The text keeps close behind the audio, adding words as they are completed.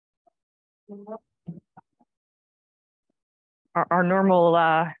Our normal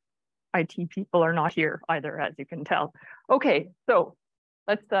IT people are not here either, as you can tell. Okay, so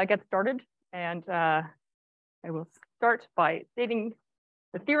let's get started. And I will start by stating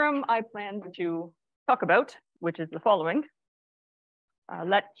the theorem I plan to talk about, which is the following.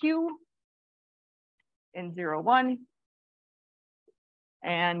 Let Q in 0, 1,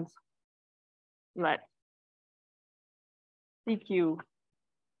 and let CQ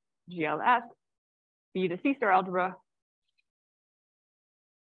GLS be the C-star algebra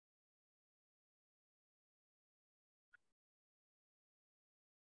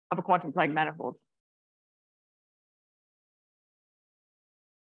of a quantum flag manifold.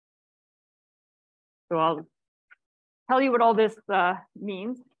 So I'll tell you what all this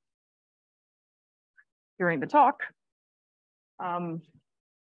means during the talk.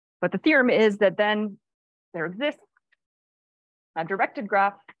 But the theorem is that then there exists a directed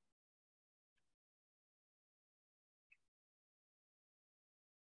graph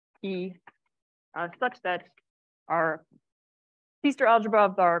E such that our C-star algebra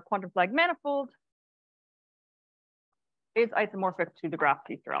of our quantum flag manifold is isomorphic to the graph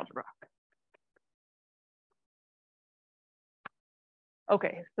C-star algebra.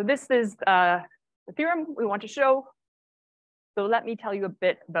 Okay, so this is the theorem we want to show. So let me tell you a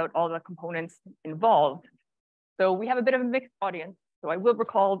bit about all the components involved. So we have a bit of a mixed audience. So I will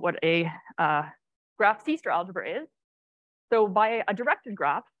recall what a graph C-star algebra is. So by a directed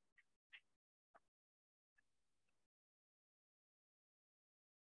graph,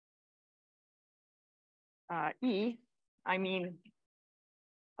 E, I mean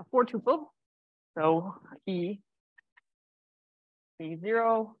a 4-tuple. So E,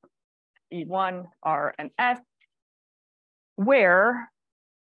 E0, E1, R, and S, where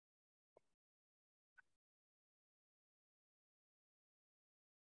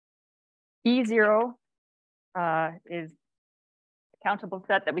E0 is a countable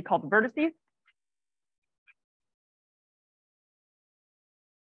set that we call the vertices.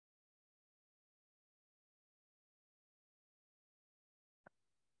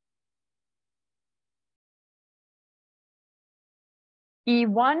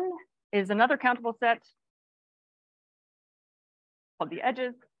 E1 is another countable set called the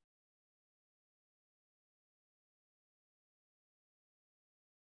edges.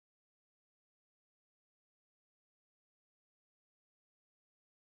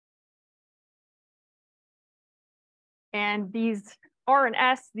 And these R and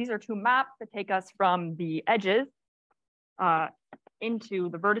S, these are two maps that take us from the edges into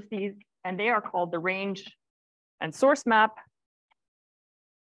the vertices, and they are called the range and source map.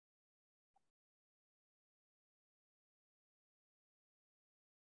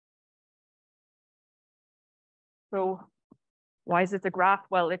 So why is this a graph?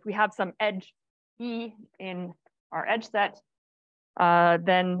 Well, if we have some edge E in our edge set,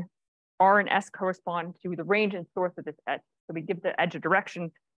 then R and S correspond to the range and source of this edge. So we give the edge a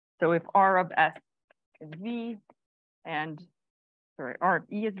direction. So if R of S is V, and sorry, R of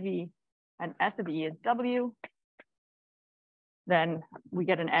E is V, and S of E is W, then we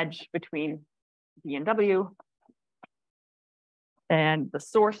get an edge between V and W, and the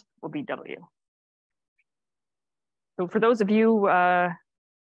source will be W. So for those of you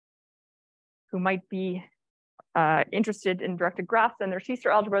who might be interested in directed graphs and their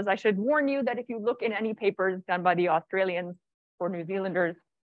C-star algebras, I should warn you that if you look in any papers done by the Australians or New Zealanders,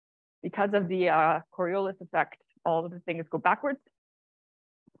 because of the Coriolis effect, all of the things go backwards.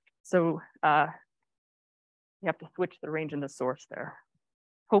 So you have to switch the range and the source there.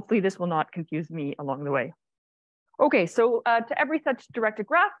 Hopefully this will not confuse me along the way. Okay, so to every such directed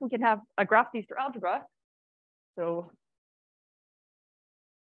graph, we can have a graph C-star algebra. So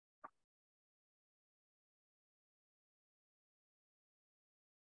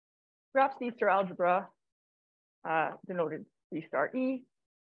graph C-star algebra denoted C-star E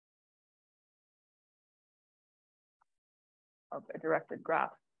of a directed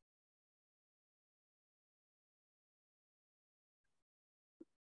graph.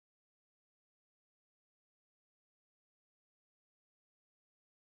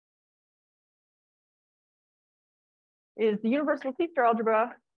 Is the universal C-star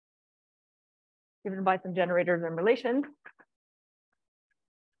algebra given by some generators and relations.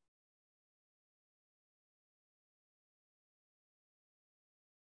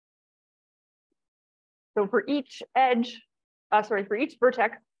 So for each edge, for each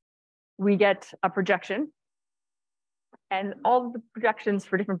vertex, we get a projection. And all of the projections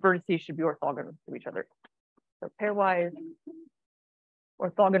for different vertices should be orthogonal to each other. So pairwise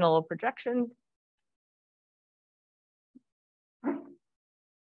orthogonal projections.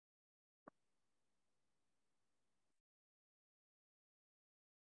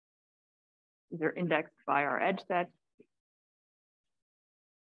 These are indexed by our edge set.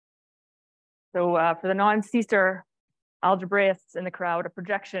 So for the non-C-star algebraists in the crowd, a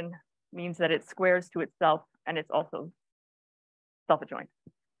projection means that it squares to itself and it's also self-adjoint.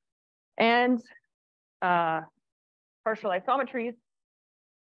 And partial isometries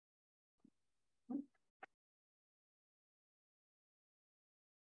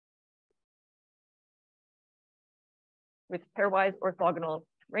with pairwise orthogonal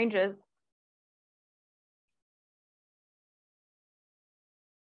ranges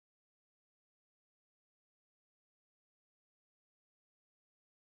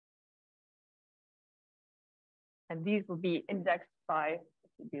and these will be indexed by,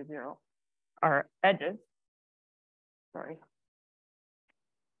 this would be a 0, our edges. Sorry.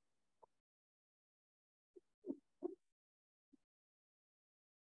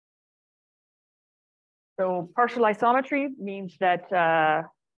 So partial isometry means that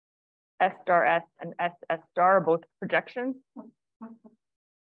S star S and S S star are both projections.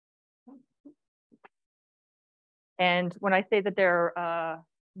 And when I say that their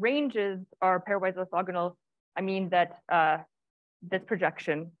ranges are pairwise orthogonal, I mean that this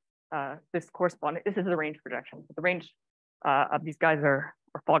projection, this is the range projection. The range of these guys are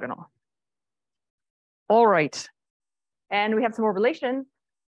orthogonal. All right. And we have some more relations.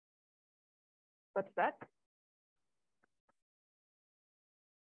 What's that?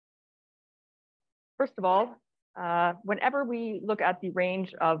 First of all, whenever we look at the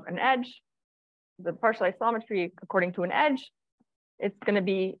range of an edge, the partial isometry according to an edge, it's going to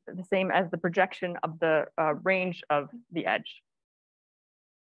be the same as the projection of the range of the edge.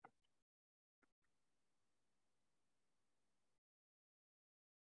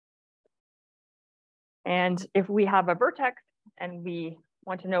 And if we have a vertex and we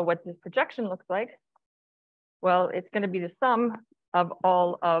want to know what this projection looks like, well, it's going to be the sum of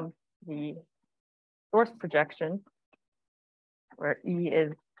all of the source projections, where E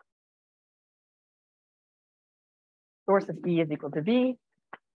is, source of E is equal to V.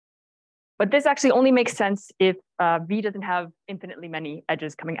 But this actually only makes sense if V doesn't have infinitely many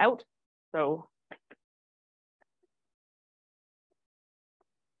edges coming out. So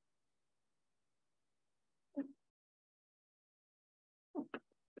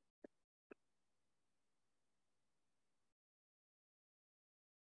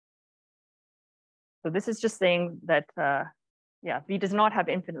this is just saying that, yeah, V does not have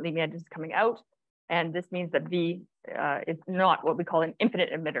infinitely many edges coming out. And this means that V is not what we call an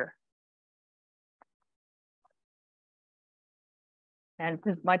infinite emitter. And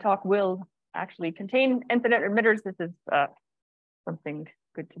since my talk will actually contain infinite emitters, this is something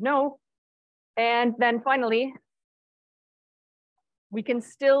good to know. And then finally, we can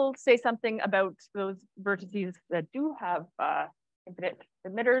still say something about those vertices that do have infinite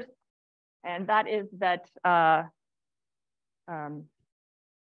emitters. And that is that, how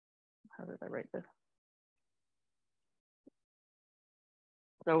did I write this?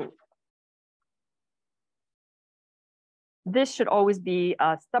 So this should always be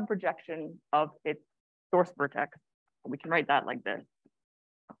a subprojection of its source vertex. We can write that like this.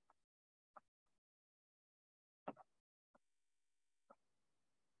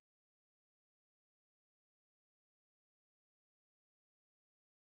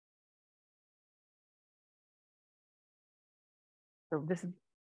 So this is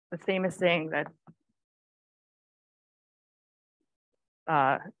the same as saying that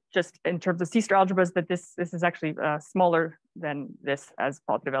just in terms of C-star algebras, that this is actually smaller than this as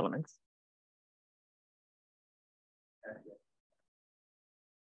positive elements.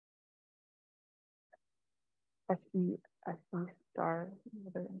 SE star.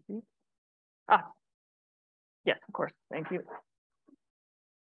 Ah, yes, of course. Thank you.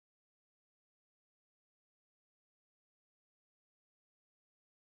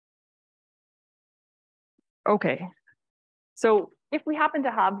 Okay. So if we happen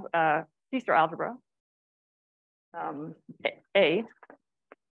to have a C-star algebra, A,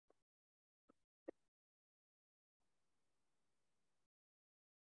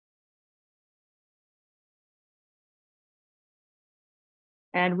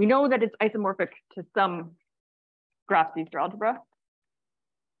 and we know that it's isomorphic to some graph C-star algebra.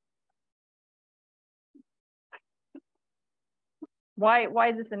 Why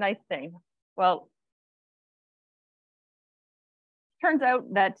is this a nice thing? Well, turns out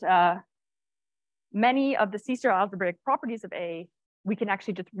that many of the C-star algebraic properties of A, we can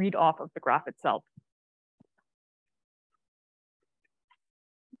actually just read off of the graph itself.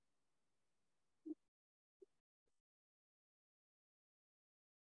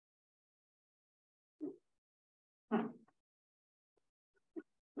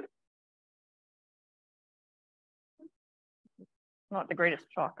 not the greatest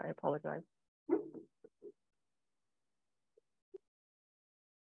chalk, I apologize.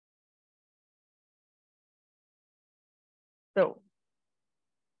 So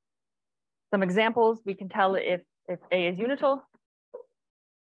some examples, we can tell if A is unital.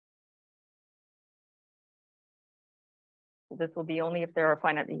 So this will be only if there are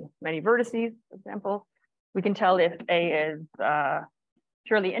finitely many vertices, for example. We can tell if A is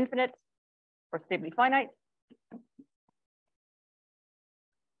purely infinite or stably finite.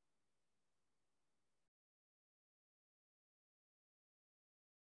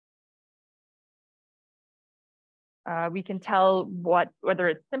 We can tell whether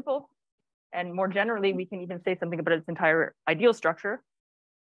it's simple, and more generally, we can even say something about its entire ideal structure.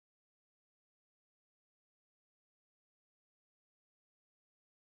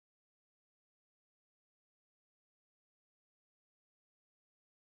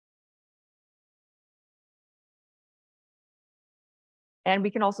 And we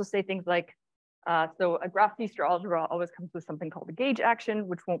can also say things like, so a graph C-star algebra always comes with something called a gauge action,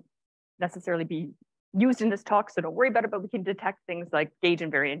 which won't necessarily be used in this talk, so don't worry about it, but we can detect things like gauge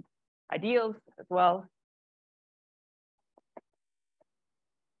invariant ideals as well.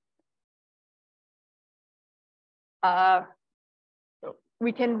 So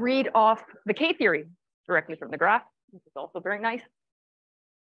we can read off the K-theory directly from the graph, which is also very nice.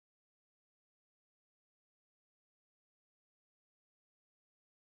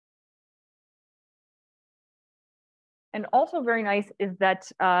 And also very nice is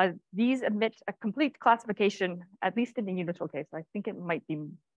that these admit a complete classification, at least in the unital case. I think it might be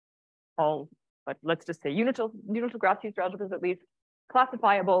all, but let's just say unital graph C-star algebras at least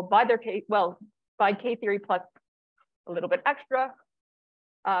classifiable by their by K-theory plus a little bit extra,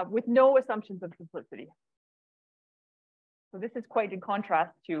 with no assumptions of simplicity. So this is quite in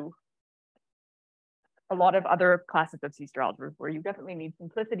contrast to a lot of other classes of C-star algebras where you definitely need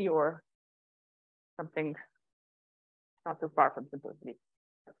simplicity or something not so far from simplicity.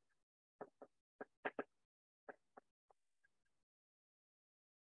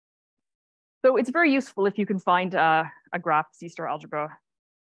 So it's very useful if you can find a graph C-star algebra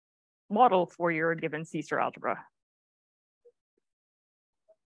model for your given C-star algebra.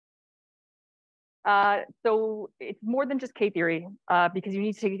 So it's more than just K-theory, because you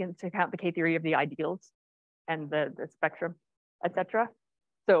need to take into account the K-theory of the ideals and the spectrum, etc.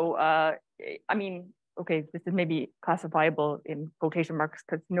 So, I mean, okay, this is maybe classifiable in quotation marks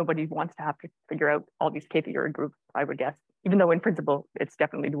because nobody wants to have to figure out all these K-theory groups, I would guess, even though in principle, it's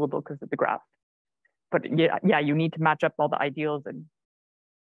definitely doable because of the graph. But yeah, you need to match up all the ideals. And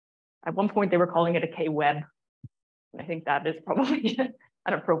at one point they were calling it a K-web. I think that is probably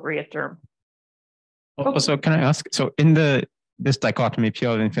an appropriate term. Also, can I ask, so in this dichotomy,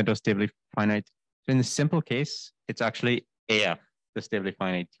 pure infinite or stably finite, so in the simple case, it's actually AF, the stably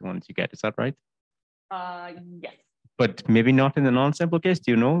finite ones you get, is that right? Yes. But maybe not in the non-simple case,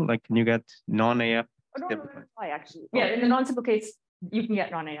 do you know? Like, can you get non-AF? Oh, no, I actually, yeah, in the non-simple case, you can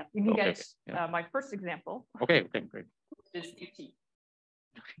get non-AF. You can get my first example. Okay, great. Is CT.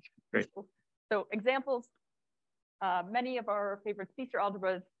 Great. So examples, many of our favorite C-star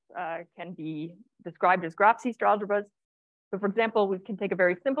algebras can be described as graph C-star algebras. So for example, we can take a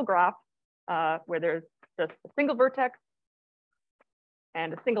very simple graph where there's just a single vertex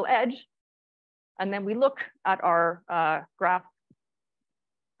and a single edge. And then we look at our graph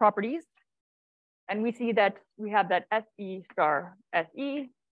properties and we see that we have that SE star SE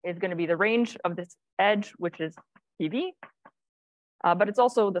is going to be the range of this edge, which is PV, but it's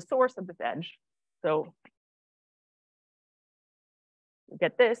also the source of this edge. So we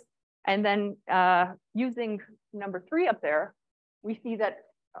get this. And then using number 3 up there, we see that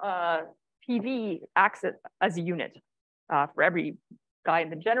PV acts as a unit for every guy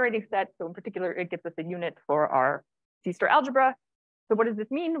in the generating set. So in particular, it gives us a unit for our C-star algebra. So what does this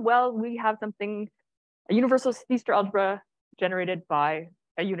mean? Well, we have something, a universal C-star algebra generated by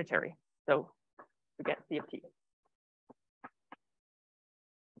a unitary. So we get C of T.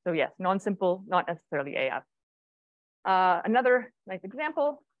 So yes, non-simple, not necessarily AF. Another nice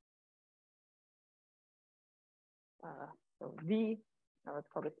example. So V, now let's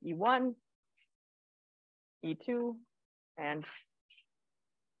call this E1, E2, and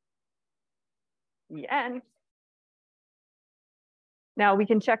En. Now we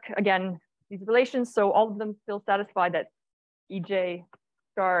can check again these relations. So all of them still satisfy that EJ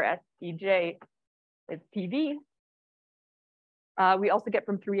star SEJ is PV. We also get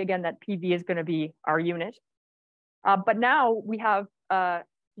from 3 again that PV is going to be our unit. But now we have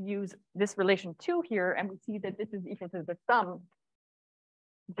use this relation 2 here, and we see that this is equal to the sum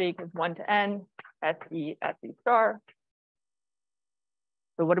J equals 1 to N, SE star.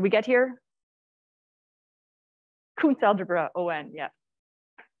 So what do we get here? Kuntz algebra, ON, yeah.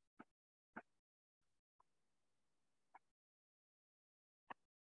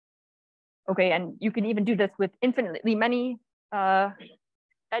 Okay, and you can even do this with infinitely many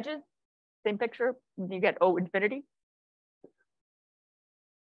edges. Same picture, you get O infinity.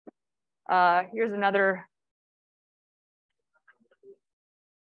 Here's another.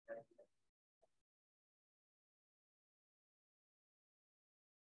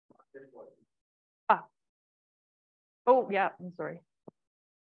 Oh, yeah, I'm sorry.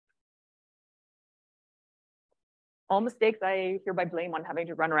 All mistakes I hereby blame on having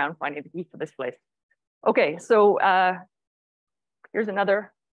to run around finding the key for this place. Okay, so here's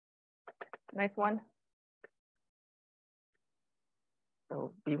another nice one.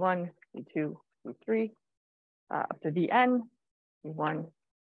 So B1, B2, B3, up to Vn, B1,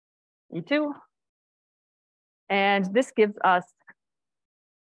 E2. And this gives us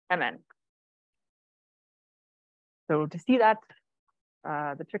Mn. So to see that,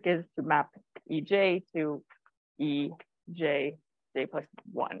 the trick is to map Ej to Ej, J plus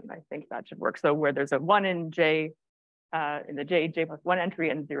 1. I think that should work. So where there's a 1 in J, in the J plus 1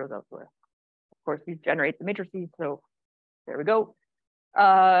 entry and 0s elsewhere. Of course, we generate the matrices. So there we go.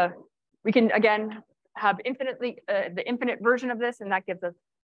 We can, again, have the infinite version of this, and that gives us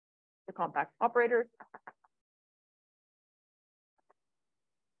the compact operators.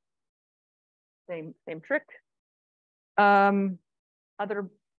 Same trick. Other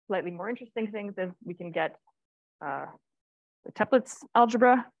slightly more interesting things is we can get the Teplitz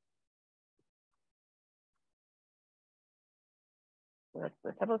algebra. So that's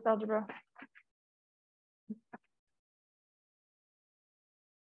the Teplitz algebra.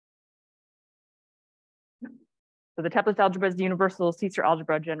 So the Teplitz algebra is the universal C-star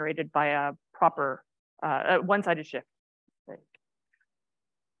algebra generated by a proper one-sided shift.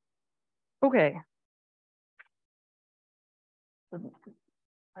 Okay. So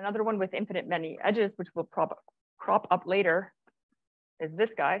another one with infinite many edges, which will crop up later, is this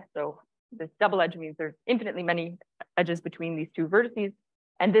guy. So this double edge means there's infinitely many edges between these two vertices.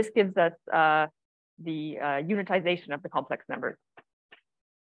 And this gives us the unitization of the complex numbers.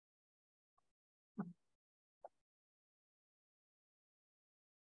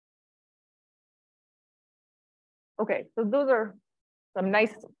 Okay, so those are some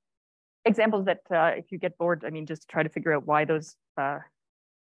nice examples that if you get bored, I mean, just try to figure out why those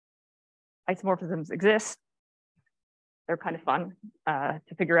isomorphisms exist. They're kind of fun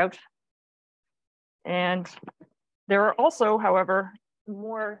to figure out. And there are also, however,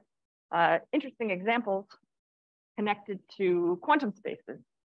 more interesting examples connected to quantum spaces.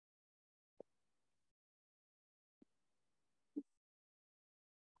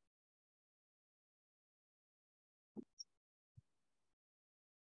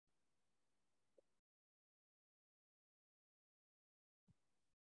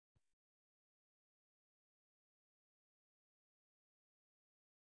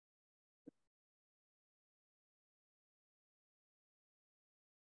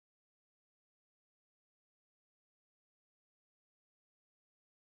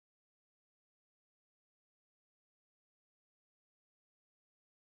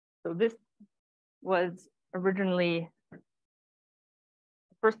 So this was originally the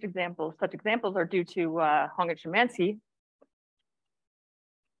first example. Such examples are due to Hong and Szymanski.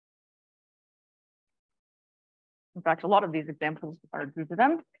 In fact, a lot of these examples are due to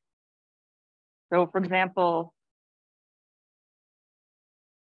them. So for example,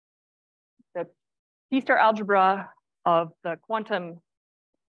 the C-star algebra of the quantum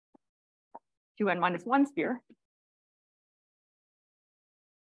 2n-1 sphere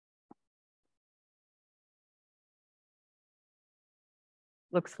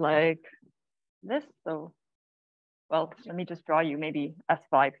looks like this. So, well, let me just draw you maybe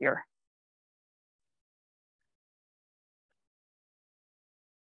S5 here.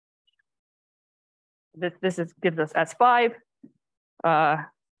 This gives us S5.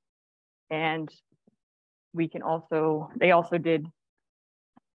 And we can also, they also did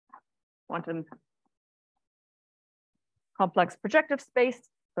quantum complex projective space.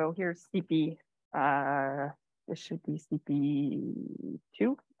 So here's CP, this should be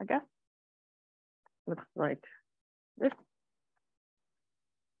CP2, I guess. Looks like this.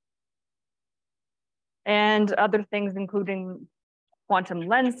 And other things, including quantum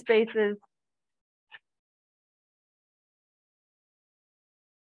lens spaces,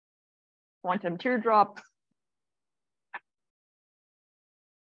 quantum teardrops,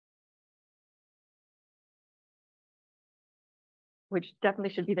 which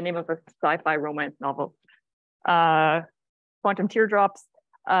definitely should be the name of a sci-fi romance novel. Quantum teardrops,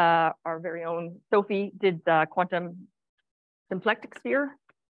 our very own Sophie did the quantum symplectic sphere.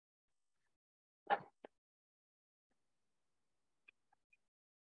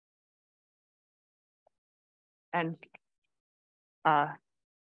 And some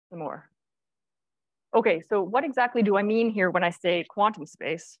more. Okay, so what exactly do I mean here when I say quantum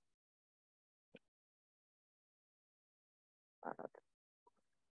space?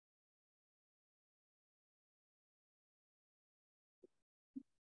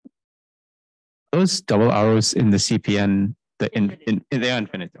 Those double arrows in the CPN, they are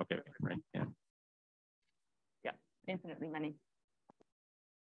infinite. Okay, right. Yeah. Yeah, infinitely many.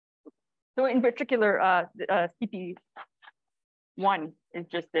 So in particular, CP1 is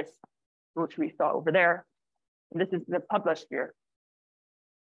just this, which we saw over there. And this is the published sphere.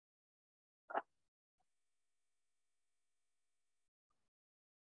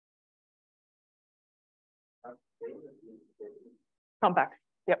 Compact.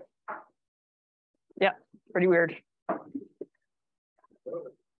 Yep. Yeah, pretty weird.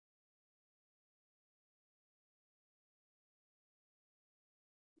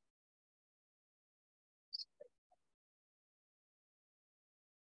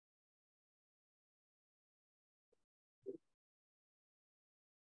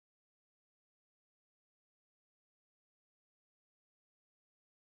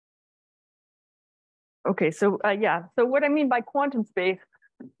 Okay, so yeah, so what I mean by quantum space,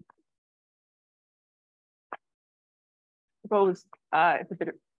 I suppose it's a bit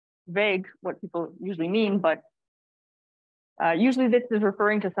vague what people usually mean, but usually this is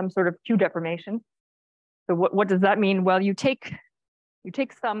referring to some sort of Q deformation. So what does that mean? Well, you take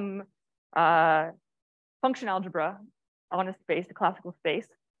some function algebra on a space, a classical space.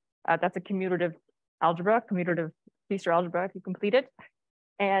 That's a commutative algebra, commutative Feaster algebra if you complete it.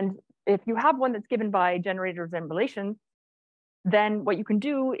 And if you have one that's given by generators and relations, then what you can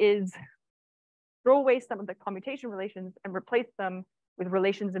do is throw away some of the commutation relations and replace them with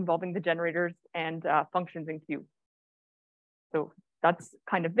relations involving the generators and functions in Q. So that's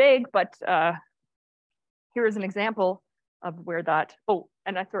kind of vague, but here is an example of where that, oh,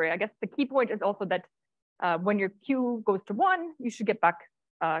 and sorry, I guess the key point is also that when your Q goes to 1, you should get back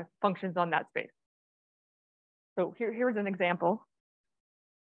functions on that space. So here's an example.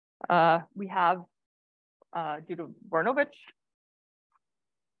 We have, due to Voronowicz,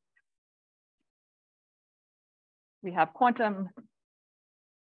 we have quantum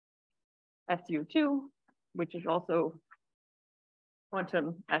SU2, which is also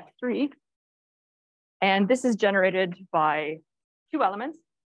quantum S3. And this is generated by 2 elements.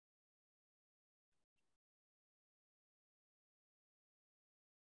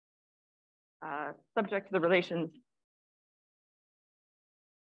 Subject to the relations.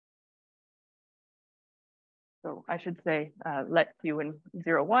 So I should say let Q in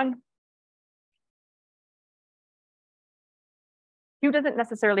 0, 1. Q doesn't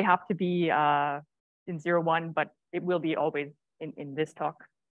necessarily have to be in 0, 1, but it will be always in this talk.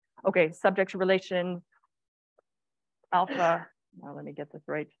 Okay, subject to relation alpha, now let me get this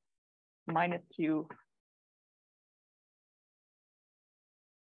right, minus Q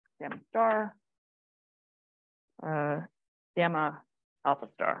gamma star, gamma alpha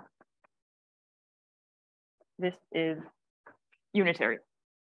star. This is unitary.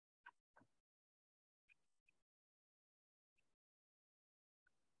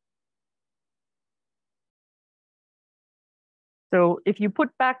 So if you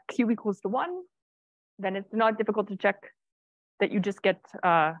put back Q equals to 1, then it's not difficult to check that you just get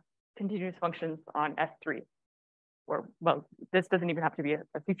continuous functions on S3. Or, well, this doesn't even have to be a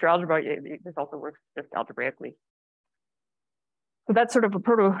feature algebra. This also works just algebraically. So that's sort of a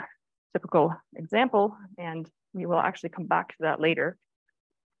prototypical example, and we will actually come back to that later.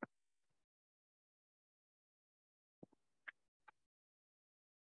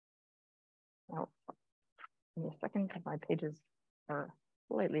 Oh, give me a second, because my pages are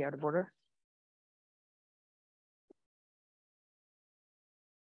slightly out of order.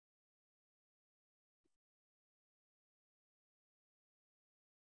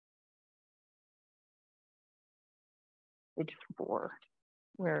 Page 4,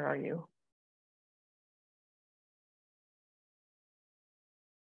 where are you?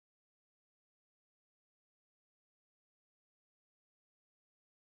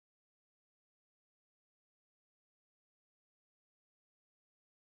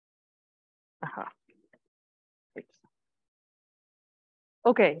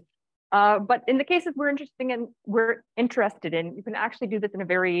 Okay, but in the cases we're interested in, you can actually do this in a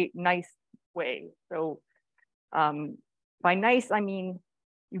very nice way. So by nice, I mean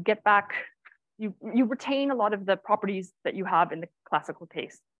you get back you retain a lot of the properties that you have in the classical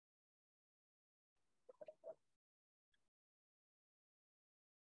case.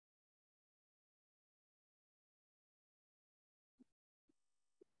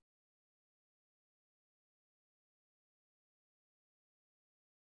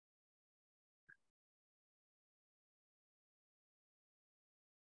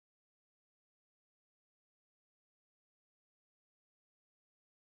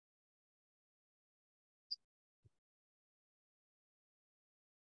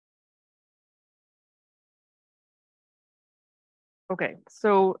 Okay,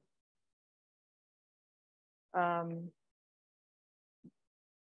 so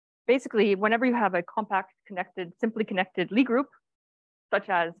basically, whenever you have a compact connected, simply connected Lie group, such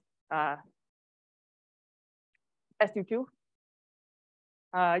as SU2,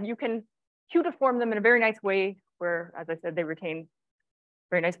 you can Q-deform them in a very nice way where, as I said, they retain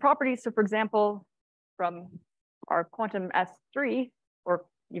very nice properties. So for example, from our quantum S3, or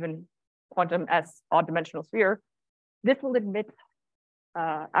even quantum S odd dimensional sphere, this will admit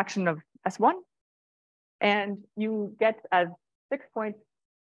action of S1, and you get as 6-point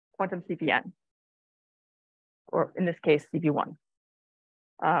quantum CPN, or in this case, CP1,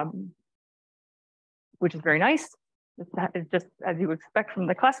 which is very nice. That is just as you would expect from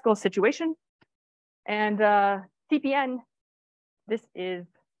the classical situation. And CPN, this is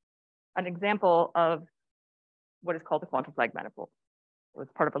an example of what is called a quantum flag manifold. So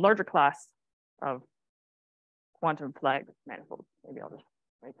it's part of a larger class of quantum flag manifolds. Maybe I'll just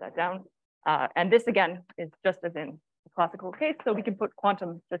write that down. And this again is just as in the classical case. So we can put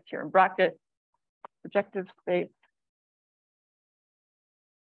quantum just here in bracket, projective space.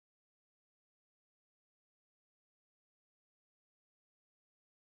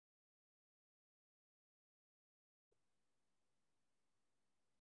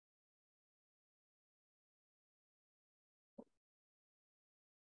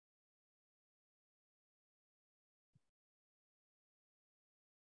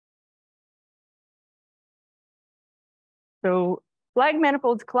 So flag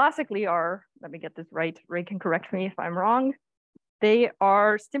manifolds classically are, let me get this right, Ray can correct me if I'm wrong. They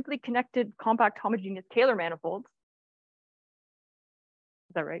are simply connected compact homogeneous Kähler manifolds.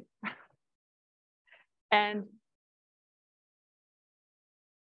 Is that right? And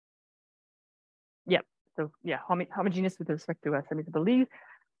yeah, so yeah, homogeneous with respect to a semi-simple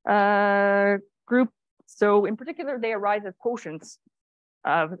Lie group. So in particular, they arise as quotients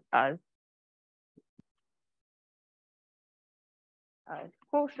of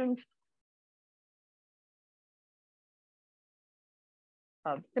quotient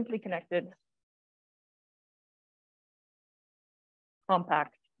of simply connected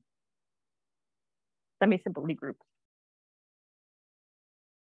compact semi-simple Lie groups.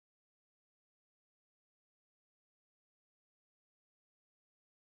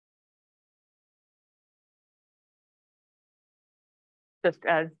 Just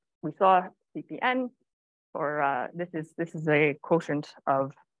as we saw CPN, or this is a quotient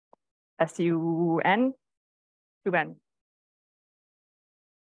of SUN, 2n.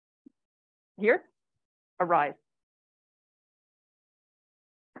 Here, arise.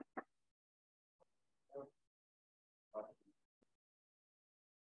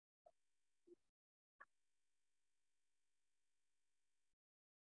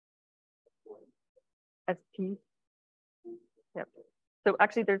 SP. Yep. So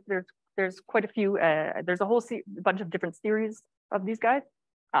actually, there's quite a few. There's a whole bunch of different series of these guys,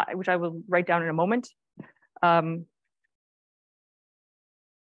 which I will write down in a moment.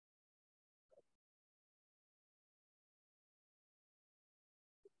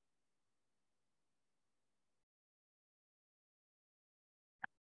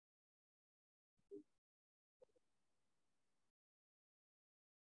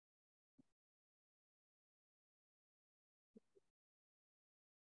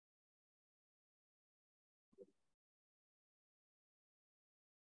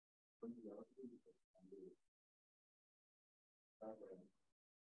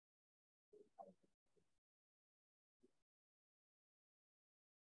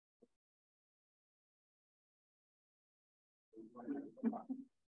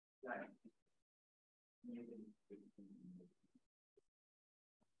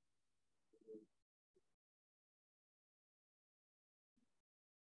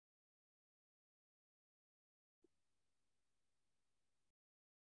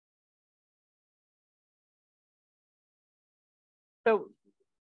 So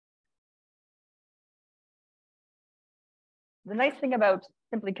the nice thing about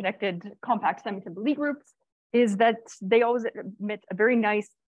simply connected compact semi-simple Lie groups is that they always emit a very nice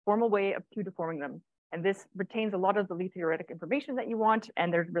formal way of Q-deforming them. And this retains a lot of the Lie theoretic information that you want.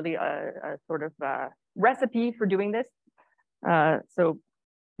 And there's really a sort of recipe for doing this. So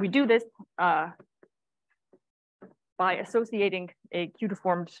we do this by associating a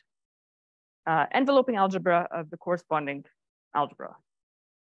Q-deformed enveloping algebra of the corresponding algebra.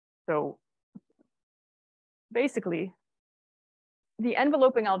 So basically, the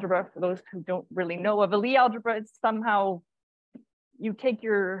enveloping algebra, for those who don't really know of a Lie algebra, is somehow you take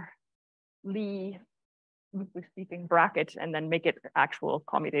your Lie, loosely speaking, bracket and then make it actual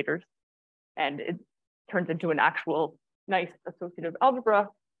commutators. And it turns into an actual nice associative algebra.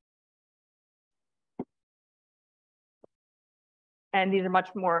 And these are much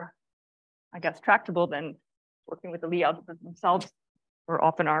more, I guess, tractable than working with the Lie algebras themselves, or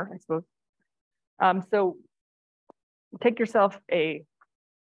often are, I suppose. So take yourself a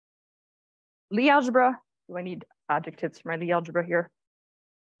Lie algebra. Do I need adjectives for my Lie algebra here?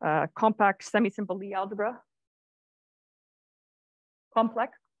 Compact, semi-simple Lie algebra.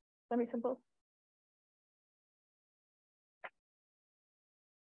 Complex, semi-simple.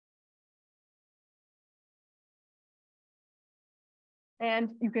 And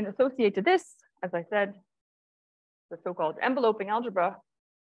you can associate to this, as I said, the so-called enveloping algebra.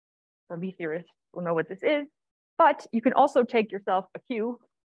 The Lie theorists will know what this is. But you can also take yourself a Q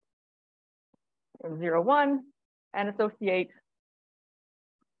in 0, 1 and associate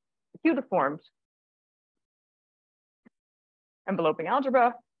the Q-deformed enveloping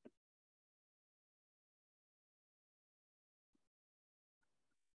algebra.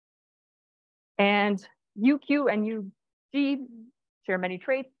 And UQ and UG share many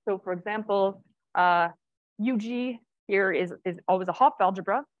traits. So for example, UG here is always a Hopf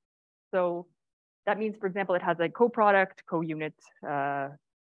algebra. So that means, for example, it has a coproduct, co-unit,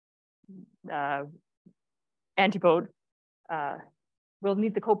 antipode. We'll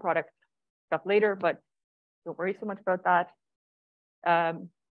need the coproduct stuff later, but don't worry so much about that.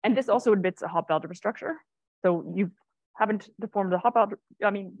 And this also admits a Hopf algebra structure. So you haven't deformed the Hopf algebra.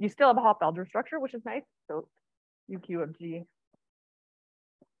 I mean, you still have a Hopf algebra structure, which is nice. So UQ of G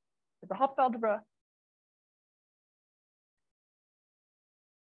is a Hopf algebra.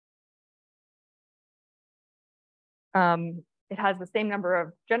 It has the same number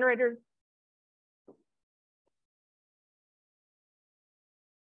of generators.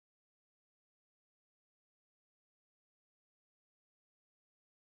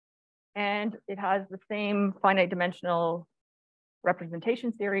 And it has the same finite dimensional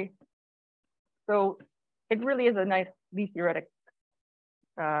representation theory. So it really is a nice Lie theoretic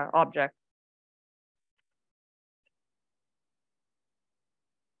object.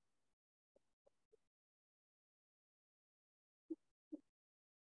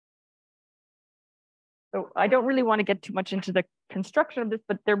 So I don't really want to get too much into the construction of this,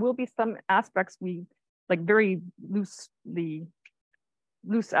 but there will be some aspects we, like very loose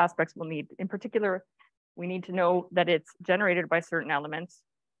aspects we'll need. In particular, we need to know that it's generated by certain elements.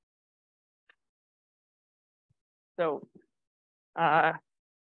 So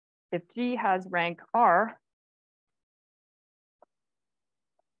if G has rank R,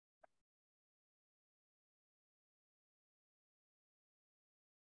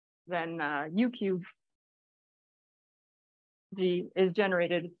 then U cubed G is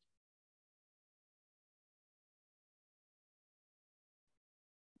generated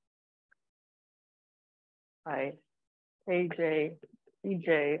by Kj,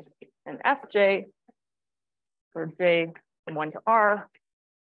 Ej, and Fj for J from 1 to R,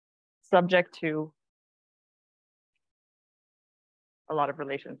 subject to a lot of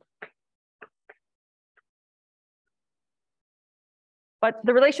relations. But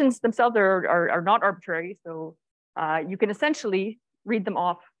the relations themselves are not arbitrary, so you can essentially read them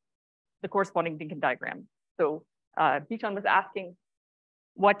off the corresponding Dinkin diagram. So Bichon was asking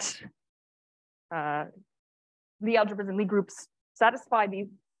what Lie algebras and Lie groups satisfy these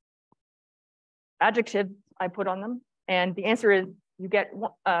adjectives I put on them. And the answer is you get,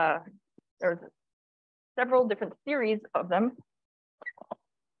 there's several different series of them,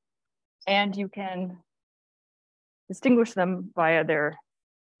 and you can distinguish them via their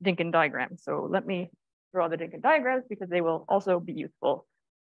Dinkin diagram. So let me draw the Dinkin diagrams because they will also be useful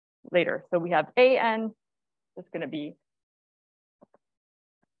later. So we have AN, that's going to be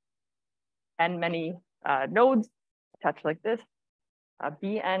n many nodes attached like this.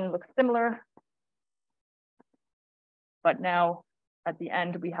 Bn looks similar, but now at the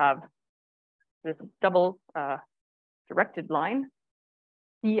end we have this double directed line.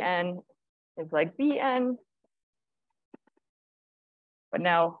 Cn is like Bn, but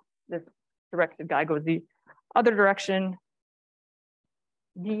now this directed guy goes the other direction.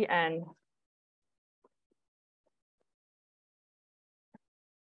 Dn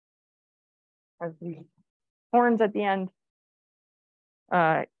has these horns at the end.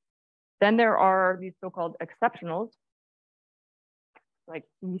 Then there are these so-called exceptionals, like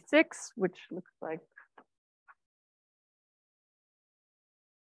E6, which looks like,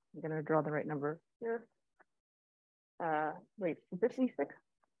 I'm gonna draw the right number here. Wait, is this E6?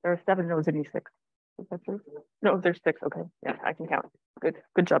 There are 7 nodes in E6. Is that true? No, there's 6. Okay, yeah, I can count.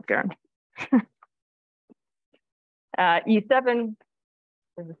 Good job, Garen. E7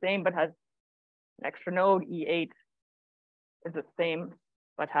 is the same, but has an extra node. E8 is the same,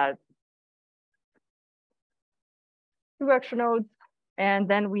 but has 2 extra nodes. And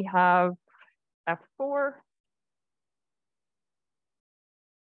then we have F4,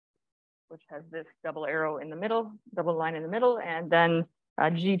 which has this double arrow in the middle, double line in the middle, and then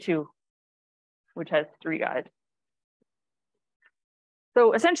G2, which has 3 guys.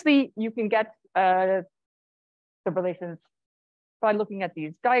 So essentially, you can get the relations by looking at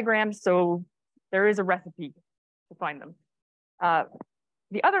these diagrams. So there is a recipe to find them.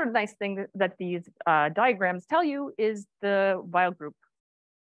 The other nice thing that these diagrams tell you is the while group.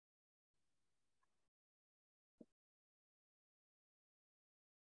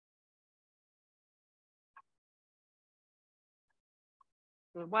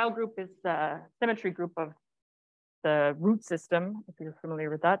 The while group is the symmetry group of the root system, if you're familiar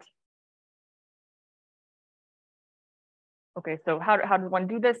with that. Okay, so how did one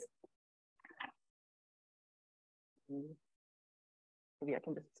do this? Maybe I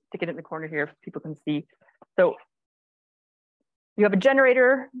can just stick it in the corner here if people can see. So you have a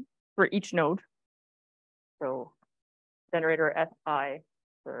generator for each node. So generator Si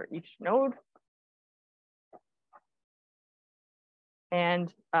for each node.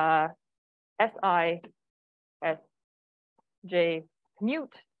 And Si, Sj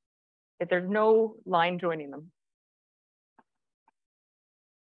commute if there's no line joining them.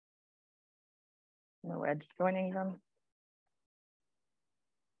 No edge joining them.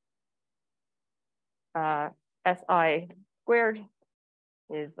 Si squared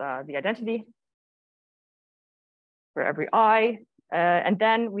is the identity for every I. And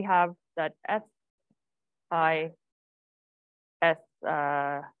then we have that Si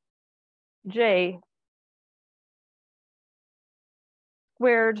Sj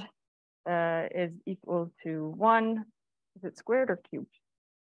squared is equal to 1. Is it squared or cubed?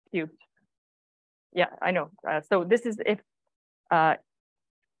 Cubed. Yeah, I know. So this is if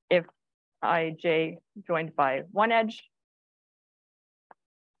Ij joined by 1 edge.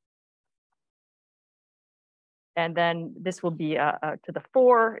 And then this will be to the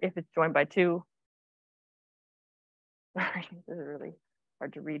 4 if it's joined by 2. This is really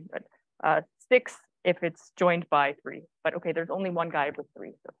hard to read, but 6 if it's joined by 3. But okay, there's only one guy with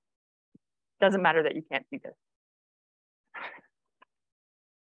 3, so it doesn't matter that you can't see this.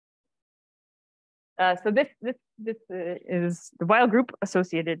 So this is the while group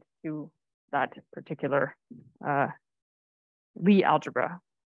associated to that particular Lie algebra.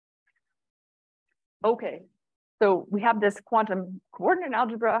 Okay, so we have this quantum coordinate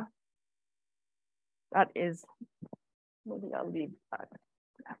algebra. That is, maybe I'll leave that.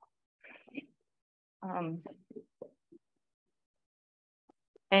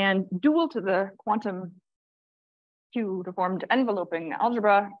 And dual to the quantum Q-deformed enveloping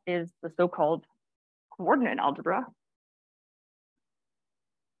algebra is the so-called coordinate algebra.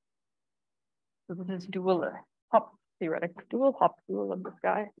 So this is dual Hopf theoretic, dual Hopf dual of this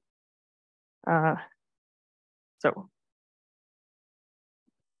guy. So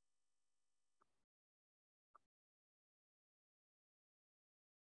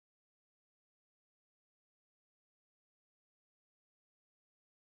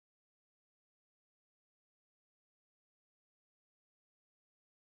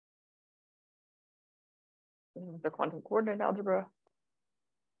this is the quantum coordinate algebra.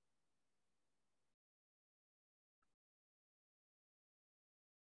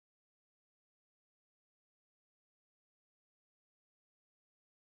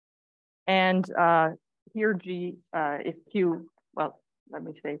 And here G is Q, well, let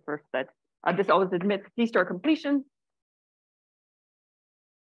me say first that this always admits G star completion.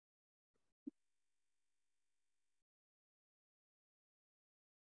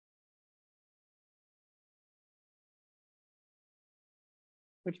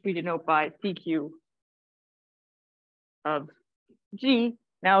 Which we denote by CQ of G.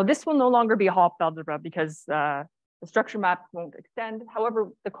 Now this will no longer be a Hopf algebra because the structure map won't extend.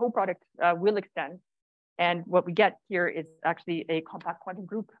 However, the coproduct will extend. And what we get here is actually a compact quantum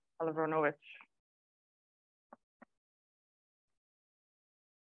group, Alavanovich.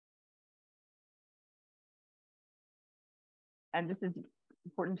 And this is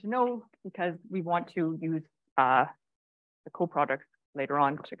important to know because we want to use the coproducts later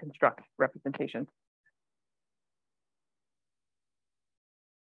on to construct representations.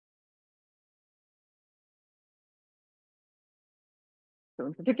 So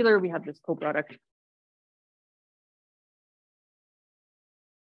in particular, we have this coproduct.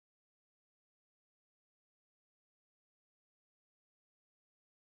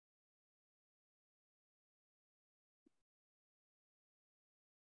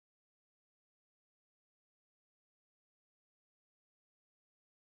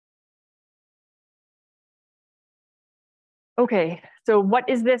 Okay, so what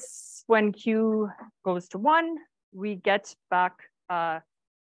is this when Q goes to 1? We get back,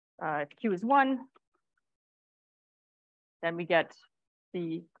 if Q is 1, then we get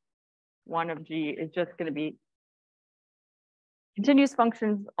the 1 of G is just going to be continuous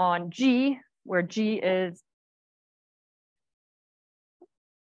functions on G, where G is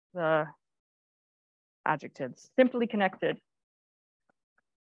the adjectives, simply connected.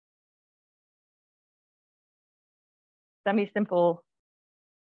 Semi-simple,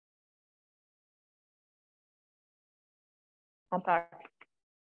 compact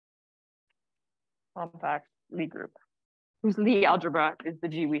Lie group, whose Lie algebra is the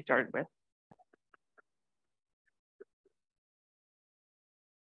G we started with.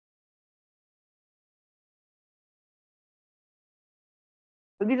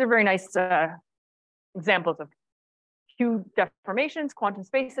 So these are very nice examples of Q deformations, quantum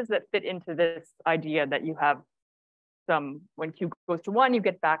spaces that fit into this idea that you have some, when Q goes to 1, you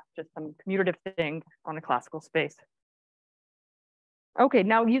get back just some commutative thing on a classical space. Okay,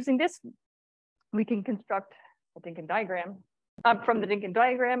 now using this, we can construct a Dynkin diagram. From the Dynkin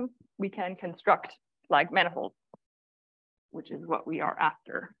diagram, we can construct like manifolds, which is what we are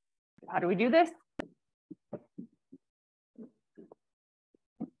after. How do we do this?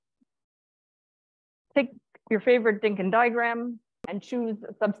 Take your favorite Dynkin diagram and choose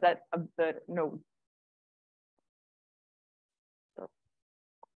a subset of the nodes. So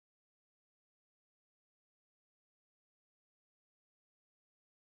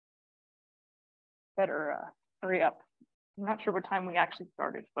better hurry up. I'm not sure what time we actually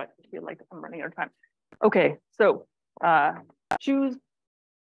started, but I feel like I'm running out of time. Okay, so choose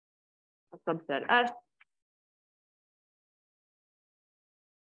a subset S.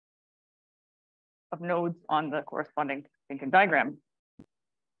 Of nodes on the corresponding Dynkin diagram.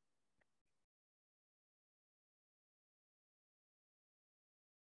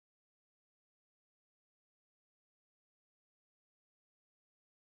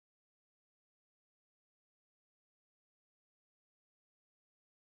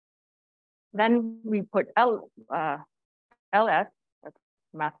 Then we put LS, that's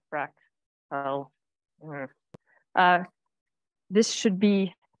math frac L. This should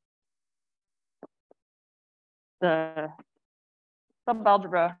be the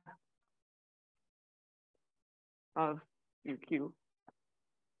subalgebra of UQ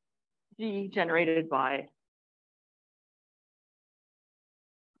G generated by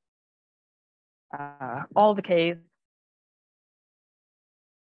all the Ks.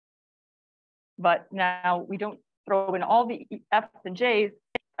 But now we don't throw in all the Fs and Js,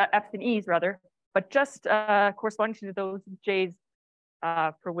 Fs and Es rather, but just corresponding to those Js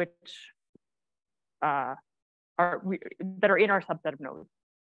for which that are in our subset of nodes.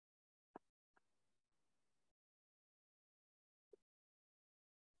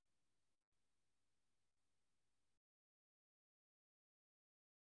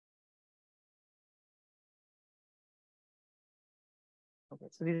 Okay,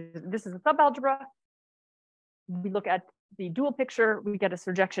 so this is a subalgebra. We look at the dual picture, we get a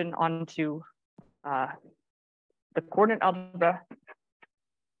surjection onto the coordinate algebra.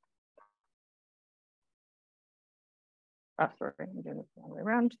 Oh, sorry, I'm doing this the wrong way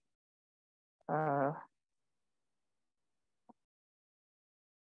around.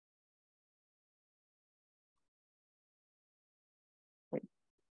 Wait.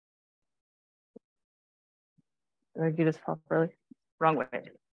 Did I do this properly? Wrong way.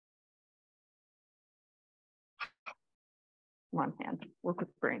 Come on, hand, work with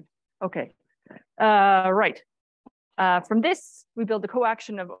the brain. Okay, right. From this, we build the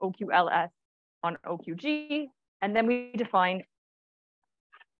coaction of OQLS on OQG, and then we define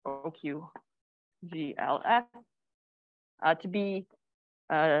OQGLS to be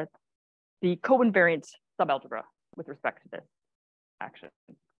the co-invariant subalgebra with respect to this action.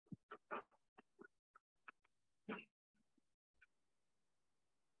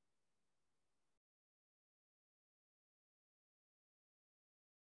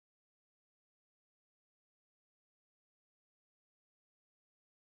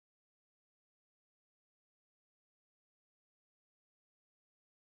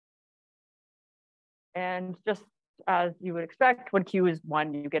 And just as you would expect, when Q is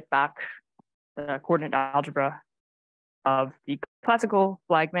 1, you get back the coordinate algebra of the classical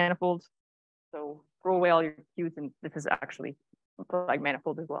flag manifolds. So throw away all your Q's, and this is actually a flag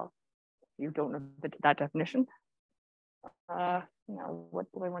manifold as well. You don't know that definition. Now, what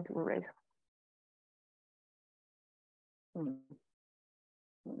do I want to erase? I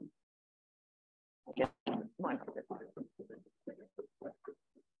guess one.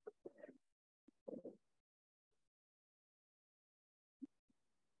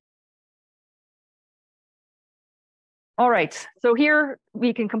 All right, so here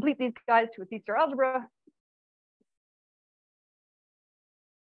we can complete these guys to a C-star algebra.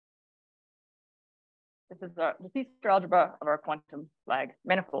 This is the C-star algebra of our quantum flag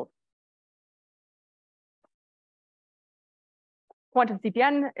manifold. Quantum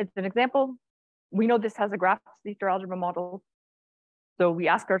CPN is an example. We know this has a graph C-star algebra model. So we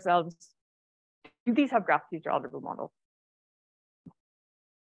ask ourselves, do these have graph C-star algebra models?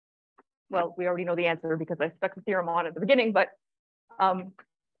 Well, we already know the answer because I stuck the theorem on at the beginning, but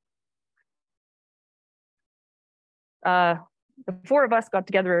the four of us got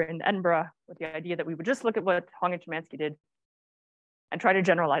together in Edinburgh with the idea that we would just look at what Hong and Szymanski did and try to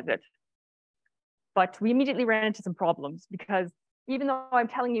generalize it. But we immediately ran into some problems because even though I'm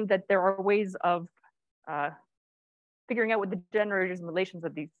telling you that there are ways of figuring out what the generators and relations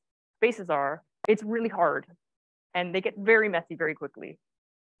of these spaces are, it's really hard and they get very messy very quickly.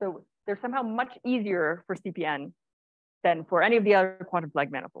 So they're somehow much easier for CPN than for any of the other quantum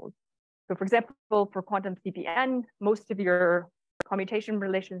flag manifolds. So for example, for quantum CPN, most of your commutation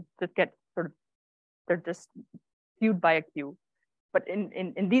relations just get they're just skewed by a Q. But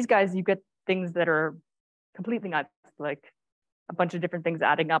in these guys, you get things that are completely nuts, like a bunch of different things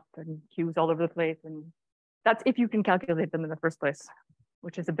adding up and Qs all over the place. And that's if you can calculate them in the first place,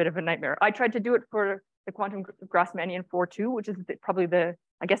 which is a bit of a nightmare. I tried to do it for the quantum Grassmannian 4-2, which is probably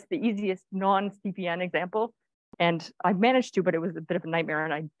I guess the easiest non-CPN example. And I managed to, but it was a bit of a nightmare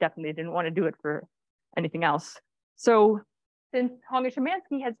and I definitely didn't want to do it for anything else. So since Hong and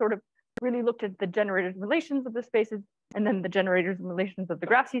Szymanski had sort of really looked at the generators and relations of the spaces and then the generators and relations of the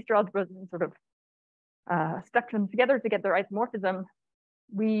graph C-star algebras and sort of stuck them together to get their isomorphism,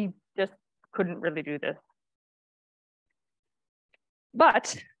 we just couldn't really do this.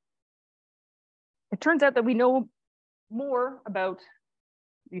 But it turns out that we know more about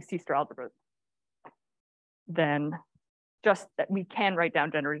these C-star algebras than just that we can write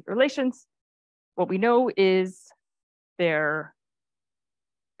down generator relations. What we know is their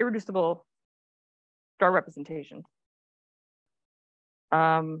irreducible star representation.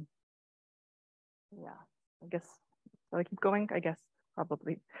 Yeah, I guess, will I keep going? I guess,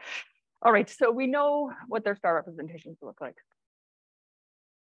 probably. All right, so we know what their star representations look like.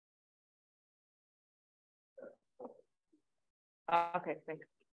 Okay, thanks.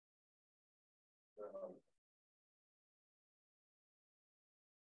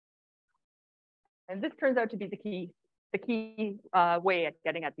 And this turns out to be the key way at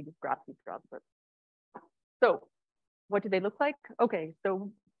getting at these graph C-star algebras. So what do they look like? Okay,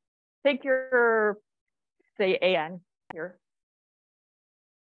 so take your, say, AN here.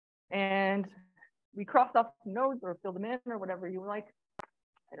 And we cross off some nodes or fill them in or whatever you like.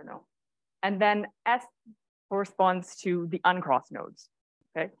 I don't know. And then S corresponds to the uncrossed nodes,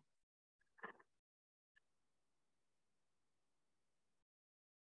 okay?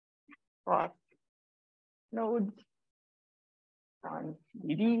 Cross nodes on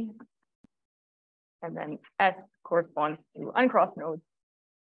DB, and then S corresponds to uncrossed nodes.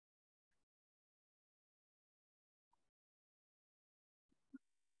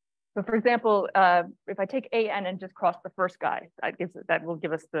 So for example, if I take AN and just cross the first guy, that will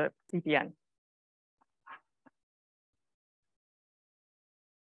give us the CPN.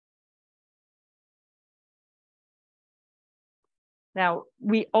 Now,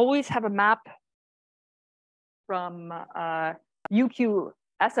 we always have a map from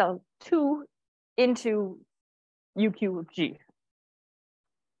UQSL2 into UQG.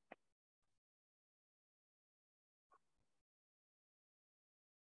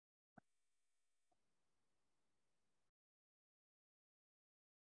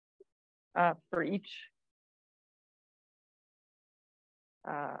 For each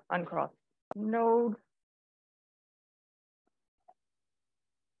uncrossed node.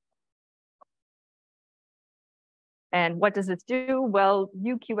 And what does this do? Well,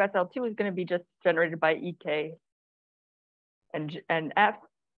 UQSL2 is going to be just generated by EK and F.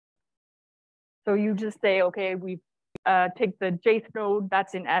 So you just say, okay, we take the jth node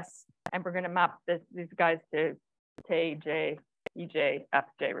that's in S, and we're going to map these guys to K, J, EJ,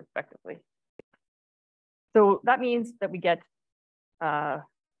 FJ, respectively. So that means that we get a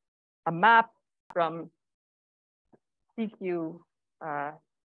map from CQ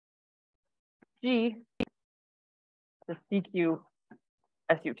G to CQ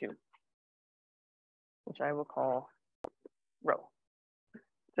SU2, which I will call rho.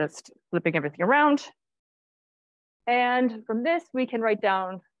 Just flipping everything around. And from this, we can write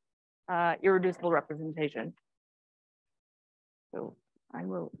down irreducible representation. So I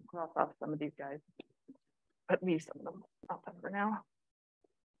will cross off some of these guys, but leave some of them off for now.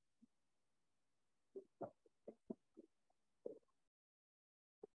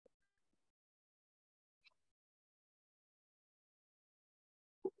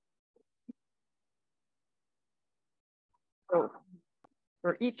 So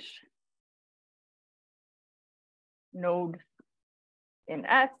for each node in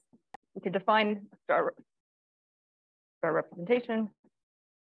S, we can define a star representation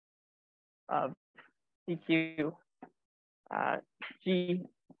of CQ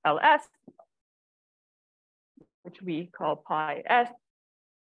GLS, which we call pi S.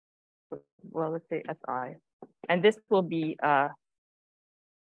 Well, let's say SI. And this will be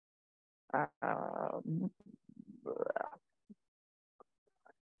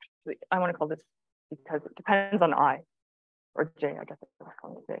I want to call this because it depends on I or J, I guess I was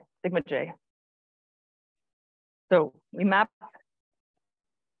calling it J, sigma J. So we map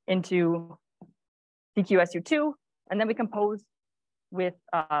into CQSU2, and then we compose with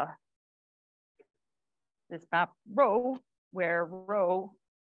this map rho, where rho,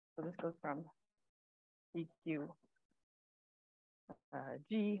 so this goes from CQ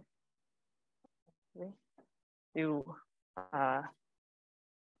G to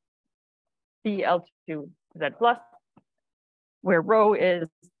CL2 Z plus, where rho is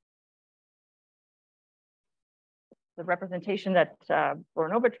the representation that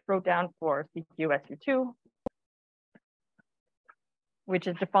Voronovich wrote down for CQSU2, which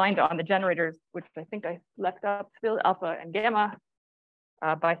is defined on the generators, which I think I left up still, alpha and gamma,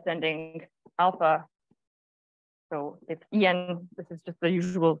 by sending alpha. So if En, this is just the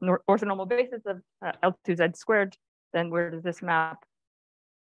usual orthonormal basis of L2Z squared, then where does this map?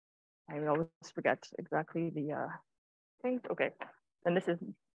 I always forget exactly the things. Okay, and this is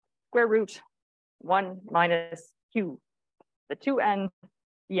square root 1 minus Q, the 2n,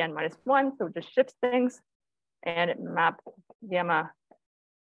 En minus 1, so it just shifts things, and it maps gamma.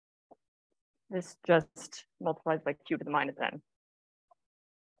 This just multiplies by Q to the minus n.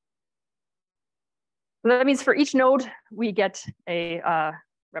 So that means for each node, we get a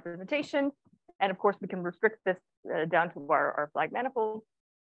representation. And of course, we can restrict this down to our flag manifold.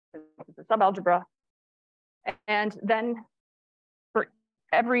 It's a subalgebra. And then for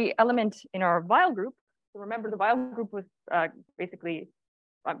every element in our Weil group, so remember the Weil group was basically,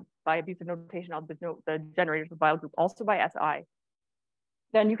 by abusive notation, I'll just note the generators of Weil group also by SI.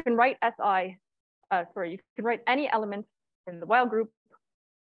 Then you can write SI, you can write any element in the Weil group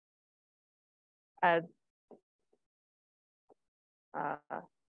as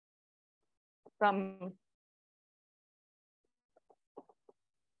some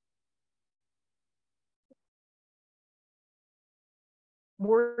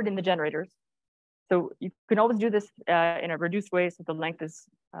word in the generators. So you can always do this in a reduced way, so the length is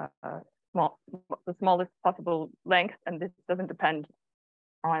small, the smallest possible length, and this doesn't depend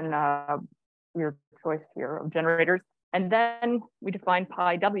on your choice here of generators. And then we define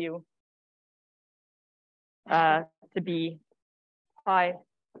pi W to be pi,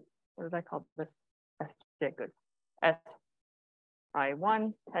 what did I call this? SJ, good.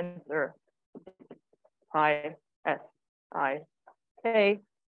 SI1 tensor pi SI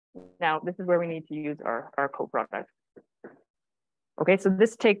Now, this is where we need to use our coproduct. Okay, so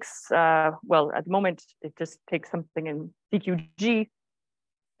this takes, well, at the moment, it just takes something in CQG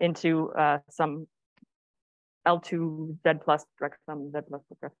into some L2Z plus direct sum Z plus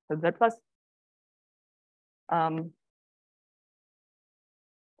direct sum Z plus.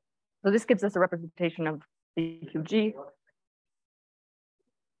 So this gives us a representation of CQG,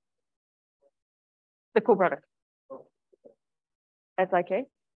 the coproduct. SIK.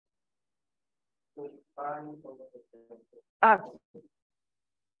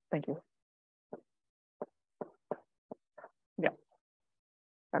 Thank you. Yeah,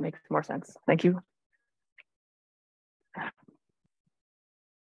 that makes more sense. Thank you.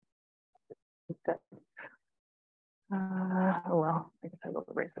 Oh well, I guess I will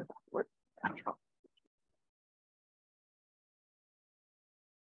erase this word.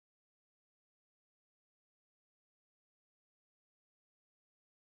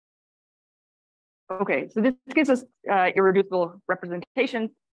 Okay, so this gives us irreducible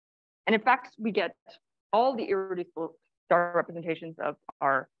representations. And in fact, we get all the irreducible star representations of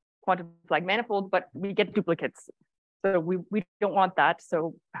our quantum flag manifold, but we get duplicates. So we don't want that.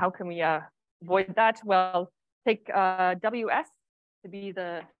 So how can we avoid that? Well, take WS to be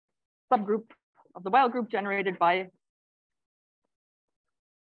the subgroup of the wild group generated by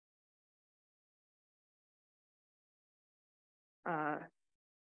the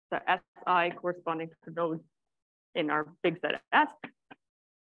SI corresponding to nodes in our big set S.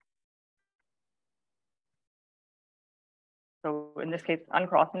 So in this case,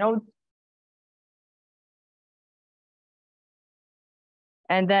 uncrossed nodes.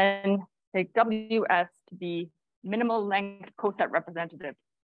 And then take WS to be minimal length coset representative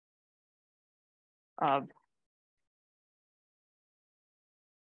of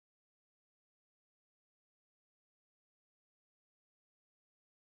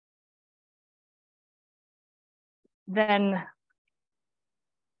then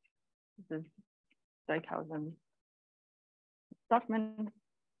this is Dickhausen Stockman.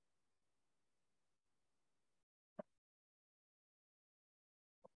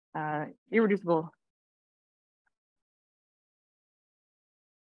 Irreducible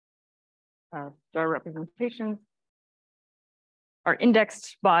star representations are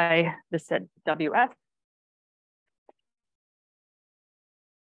indexed by the set WS.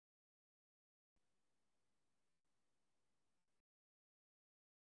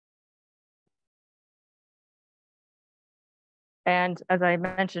 And as I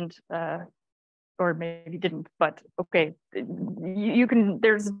mentioned, or maybe didn't, but okay, you can,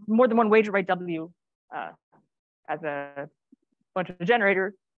 there's more than one way to write W as a bunch of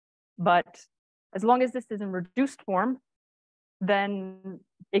generators, but as long as this is in reduced form, then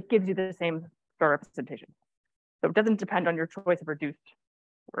it gives you the same star representation. So it doesn't depend on your choice of reduced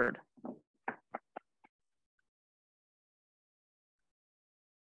word.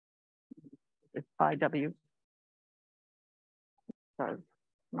 It's pi W. Does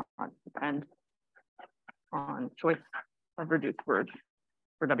not depend on choice of reduced word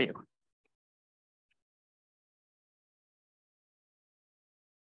for W.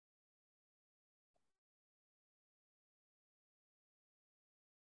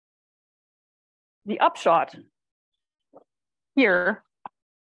 The upshot here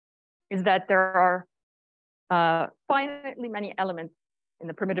is that there are finitely many elements in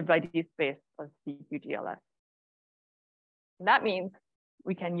the primitive ID space of CQGLS. And that means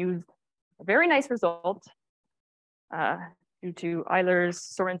we can use a very nice result due to Eilers,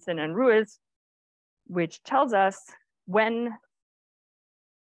 Sorensen, and Ruiz, which tells us when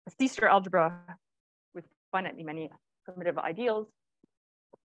a C-star algebra with finitely many primitive ideals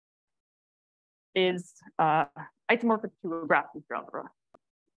is isomorphic to a graph C-star algebra.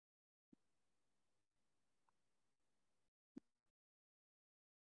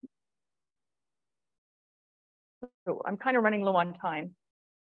 So I'm kind of running low on time.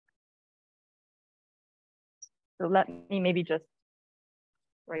 So let me maybe just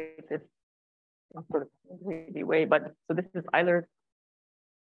write this in sort of crazy way, but so this is Eilers,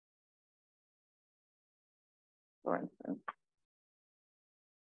 Sorensen,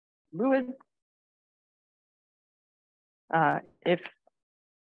 Ruiz. If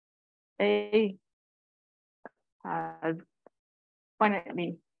A has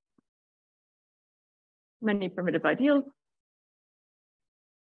finitely many primitive ideals,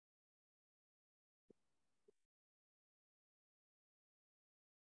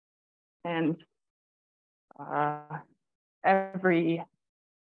 and every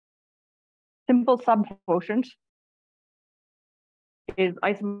simple subquotient is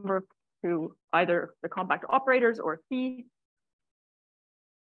isomorphic to either the compact operators or C,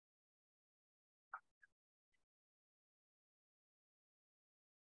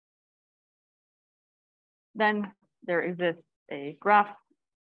 then there exists a graph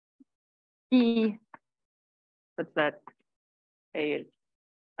E such that A is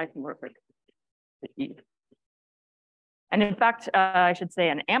isomorphic to E. And in fact, I should say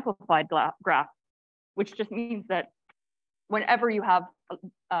an amplified graph, which just means that whenever you have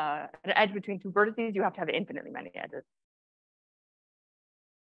an edge between two vertices, you have to have infinitely many edges.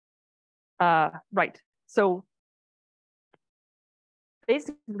 Right, so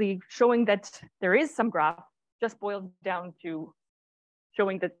basically showing that there is some graph just boils down to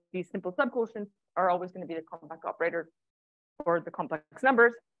showing that these simple subquotients are always going to be the compact operator for the complex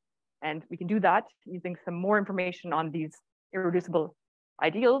numbers. And we can do that using some more information on these irreducible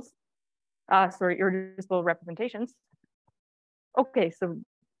ideals, irreducible representations. Okay, so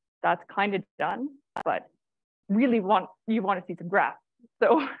that's kind of done, but really you want to see some graphs.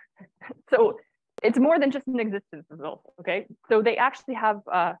 So, so it's more than just an existence result, okay? So they actually have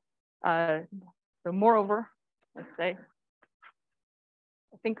So moreover, let's say,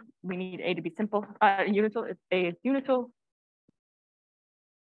 I think we need A to be simple, unital. If A is unital,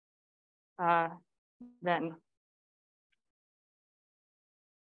 then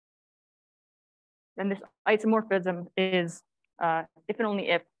this isomorphism is if and only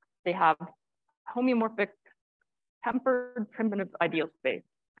if they have homeomorphic tempered primitive ideal space.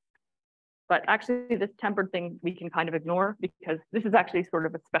 But actually this tempered thing we can kind of ignore because this is actually sort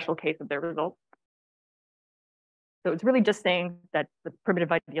of a special case of their result. So it's really just saying that the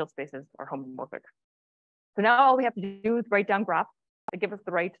primitive ideal spaces are homomorphic. So now all we have to do is write down graphs that give us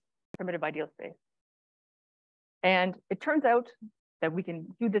the right primitive ideal space. And it turns out that we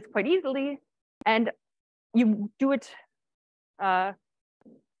can do this quite easily. And you do it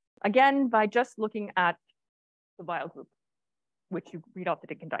again by just looking at the Weil group, which you read off the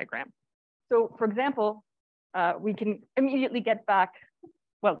Dickin diagram. So for example, we can immediately get back,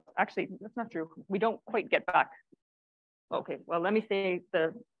 well, actually, that's not true. We don't quite get back. Okay, well, let me say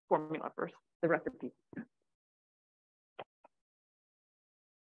the formula first, the recipe.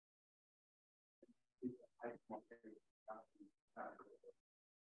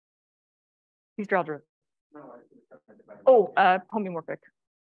 These are algebras. Oh, homeomorphic.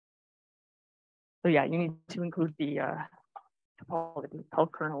 So yeah, you need to include the topology,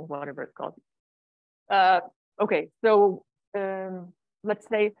 kernel, whatever it's called. Okay, so let's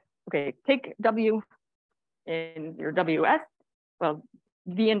say, okay, take W in your WS, well,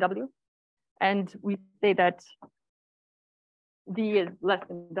 V and W, and we say that D is less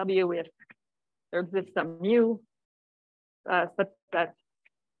than W if there exists some mu such that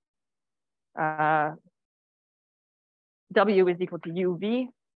W is equal to UV,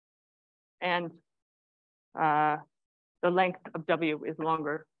 and the length of W is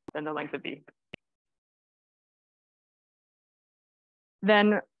longer than the length of V.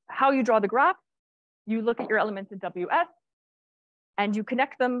 Then how you draw the graph, you look at your elements in WS and you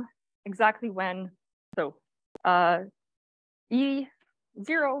connect them exactly when, so E0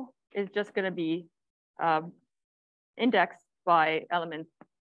 is just going to be indexed by elements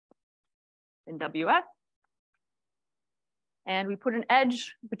in WS. And we put an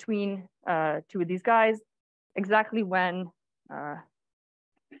edge between two of these guys exactly when,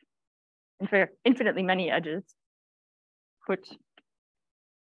 in fact, infinitely many edges, put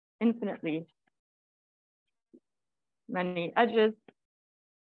infinitely many edges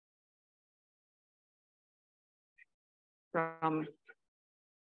from,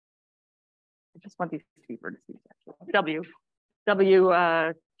 I just want these three vertices actually, W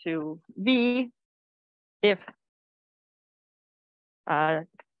to V if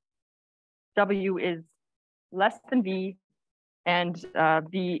W is less than V and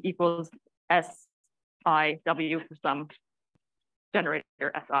V equals SI W for some generator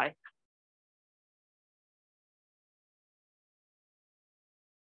SI.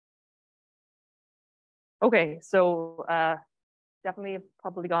 Okay, so definitely have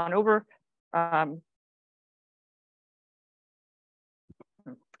probably gone over.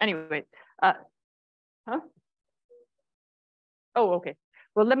 Anyway, huh? Oh, okay.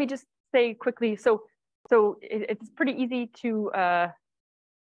 Well, let me just say quickly. So it's pretty easy to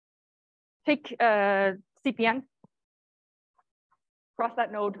take CPN, cross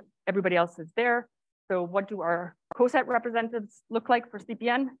that node, everybody else is there. So what do our coset representatives look like for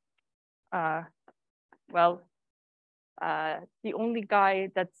CPN? Well, the only guy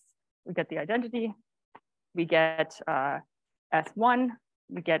we get the identity, we get S1,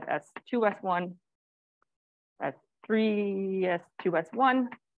 we get S2, S1, S3, S2, S1.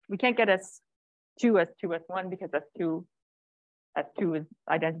 We can't get S2, S2, S1 because S2 is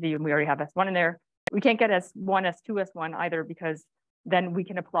identity and we already have S1 in there. We can't get S1, S2, S1 either because then we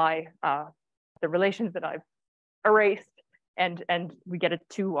can apply the relations that I've erased and we get a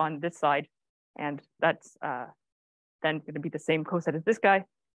 2 on this side. And that's then going to be the same coset as this guy,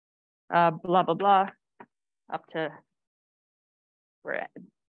 blah, blah, blah, up to where,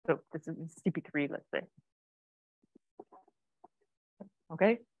 so this is CP3, let's say.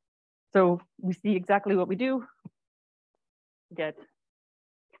 Okay, so we see exactly what we do. We get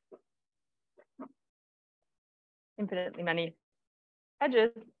infinitely many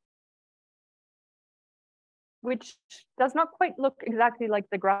edges, which does not quite look exactly like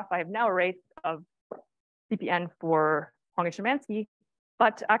the graph I have now erased of CPN for Hong and Szymanski,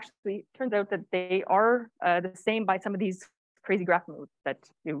 but actually turns out that they are the same by some of these crazy graph moves that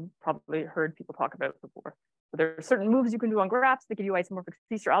you probably heard people talk about before. So there are certain moves you can do on graphs that give you isomorphic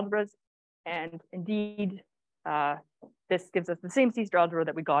C-star algebras. And indeed, this gives us the same C-star algebra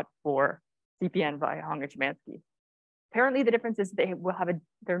that we got for CPN by Hong and Szymanski. Apparently the difference is they will have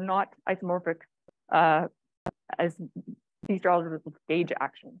they're not isomorphic as C-star algebras with gauge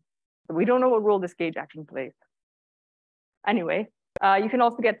action. So we don't know what role this gauge action plays. Anyway, you can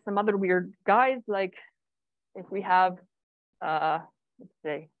also get some other weird guys, like if we have, let's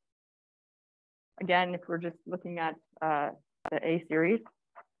say, again, if we're just looking at the A series,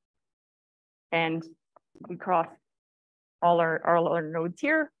 and we cross all our nodes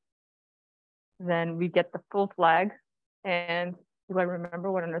here, then we get the full flag. And do I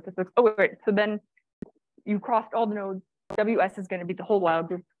remember what on earth this looks? Oh, wait, so then you crossed all the nodes. WS is going to be the whole wild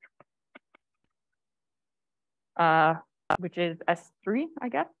group, which is S3, I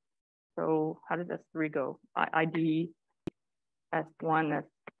guess. So how does S3 go? ID S1,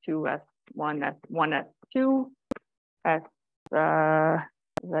 S2, S1, S1, S2, S,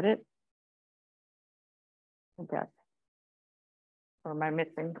 is that it? I guess. Or am I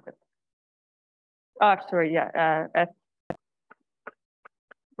missing? Oh, sorry, yeah, S,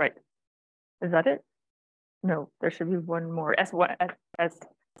 right. Is that it? No, there should be one more. S1, S2,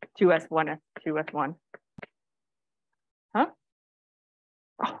 S1, S2, S1. Huh?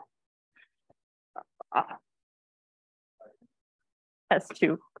 Oh.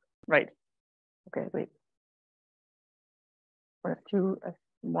 S2, right. Okay, wait. S2,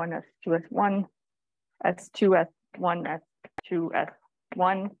 S1, S2, S1, S2, S1, S2,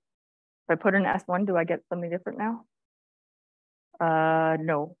 S1. If I put in S1, do I get something different now?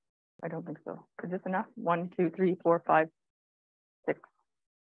 No, I don't think so. Is this enough? 1, 2, 3, 4, 5, 6.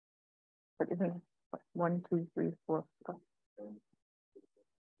 But isn't it 1, 2, 3, 4, 5?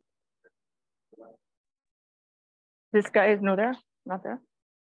 This guy is no there? Not there?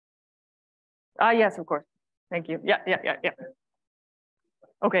 Ah, yes, of course. Thank you. Yeah.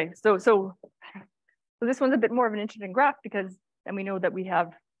 Okay, so this one's a bit more of an interesting graph because then we know that we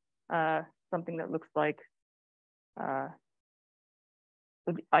have something that looks like so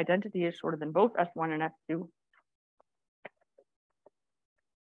the identity is shorter than both S1 and S2.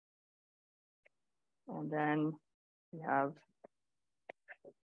 And then we have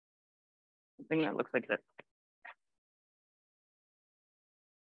something that looks like this.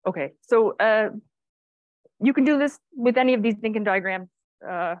 Okay, so you can do this with any of these Lincoln diagrams.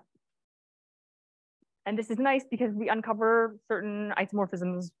 And this is nice because we uncover certain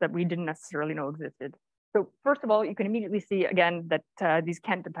isomorphisms that we didn't necessarily know existed. So first of all, you can immediately see again that these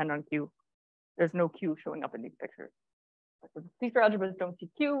can't depend on Q. There's no Q showing up in these pictures. So C-star algebras don't see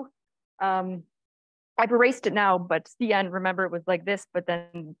Q. I've erased it now, but CN, remember it was like this, but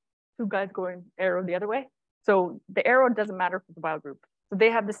then two guys going arrow the other way. So the arrow doesn't matter for the Weil group. So they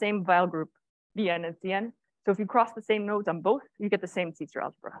have the same Weil group, VN and CN. So if you cross the same nodes on both, you get the same C-star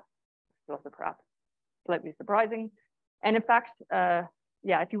algebra. It's also perhaps slightly surprising. And in fact,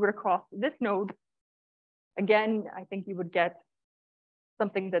 yeah, if you were to cross this node, again, I think you would get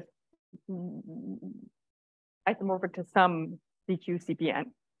something that's isomorphic to some CQ CPN.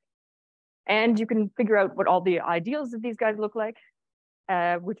 And you can figure out what all the ideals of these guys look like,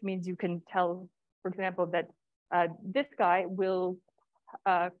 which means you can tell, for example, that this guy will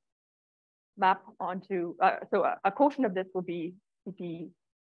map onto, so a quotient of this will be CP3,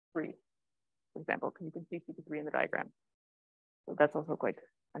 for example, because you can see CP3 in the diagram. So that's also quite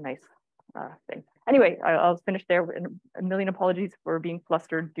a nice thing. Anyway, I'll finish there. A million apologies for being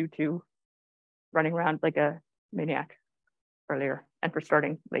flustered due to running around like a maniac earlier and for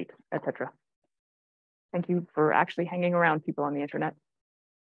starting late, etc. Thank you for actually hanging around, people on the internet.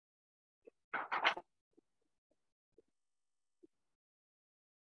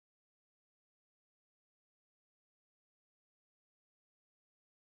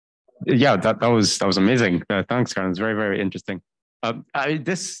 Yeah, that was amazing. Thanks, Karen. It's very, very interesting.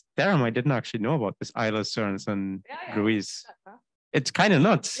 This theorem I didn't actually know about, this Euler, Sorensen, and Ruiz. It's kind of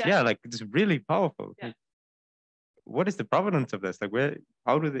nuts. Yeah, like it's really powerful. Yeah. What is the provenance of this? Like,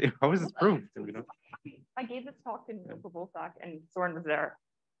 how is this proved? You know? I gave this talk in Volsac and Soren was there.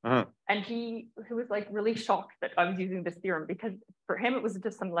 And he was like really shocked that I was using this theorem because for him it was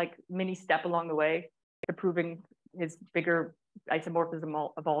just some like mini step along the way to proving his bigger isomorphism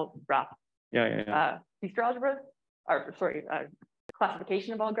of all graphs. C-star algebras, or sorry,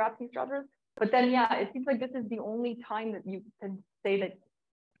 classification of all graph C-star algebras. But then, yeah, it seems like this is the only time that you can say that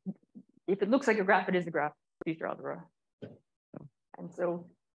if it looks like a graph, it is a graph C-star algebra. And so,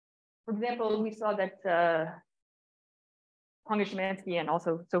 for example, we saw that Honga Szymanski and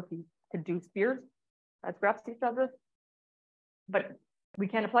also Sophie could do spheres as graph C-star algebras. But we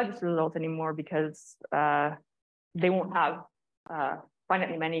can't apply this result anymore because they won't have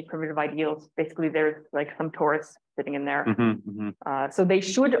finitely many primitive ideals. Basically, there's like some torus sitting in there. So they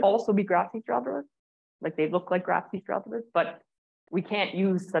should also be graph C-star algebras. Like they look like graph C-star algebras, but we can't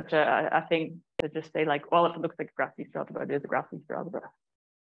use such a thing to just say like, well, if it looks like a graph-Easter algebra, it is a graph-Easter algebra.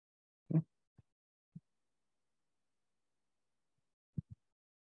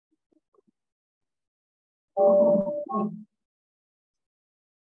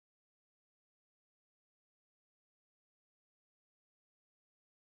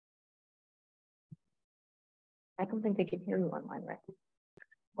 I don't think they can hear you online, right?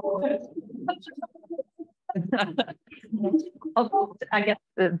 I guess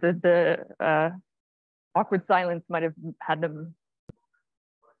the awkward silence might have had them.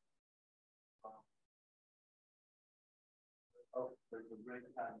 Oh, there's a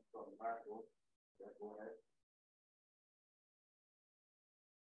great time from Marco. Yeah, go ahead.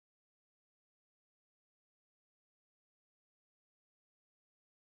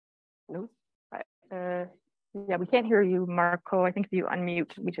 No. Yeah, we can't hear you, Marco. I think if you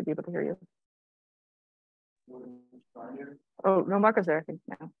unmute, we should be able to hear you. Oh, no, Marco's there, I think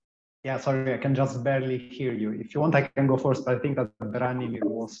now. Yeah, sorry, I can just barely hear you. If you want, I can go first, but I think that Branimir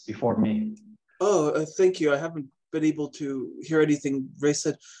was before me. Oh, thank you. I haven't been able to hear anything Ray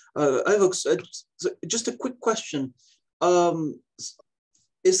said. I have just a quick question.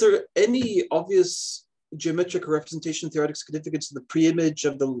 Is there any obvious geometric or representation theoretic significance to the pre-image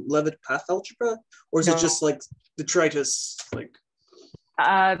of the Levitt path algebra? Or is it just like detritus? Like,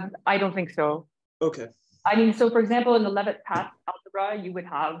 I don't think so. Okay. I mean, so for example, in the Levitt path algebra, you would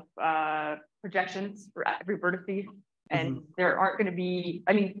have projections for every vertices, and there aren't going to be,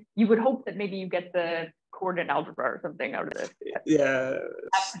 I mean, you would hope that maybe you get the coordinate algebra or something out of this. Yeah.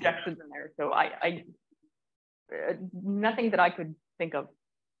 Have projections in there. So I nothing that I could think of,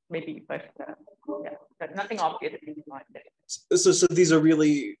 maybe, but yeah, but nothing obvious in my mind. So these are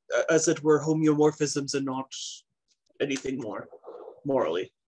really, as it were, homeomorphisms and not anything more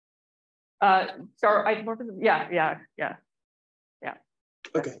morally. Star isomorphism. Yeah.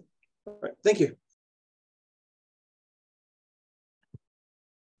 Okay. All right. Thank you.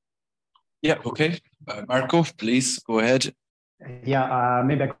 Yeah. Okay. Marco, please go ahead. Yeah.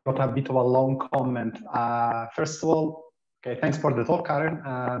 Maybe I got a bit of a long comment. First of all, okay. Thanks for the talk, Karen.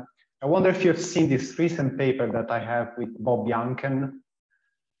 I wonder if you've seen this recent paper that I have with Bob Janken.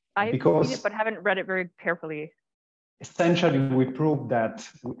 I've seen it, but haven't read it very carefully. Essentially, we prove that,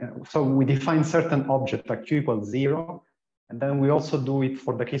 so we define certain object like q equals 0, and then we also do it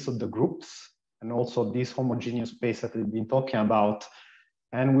for the case of the groups, and also this homogeneous space that we've been talking about.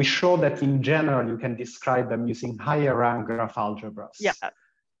 And we show that in general, you can describe them using higher rank graph algebras. Yeah.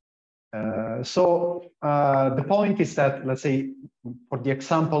 The point is that, let's say, for the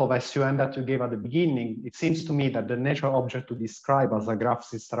example of SUN that you gave at the beginning, it seems to me that the natural object to describe as a graph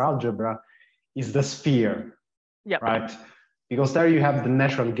sister algebra is the sphere. Yeah. Right? Because there you have the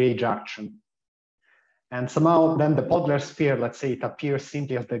natural gauge action. And somehow then the Podler sphere, let's say it appears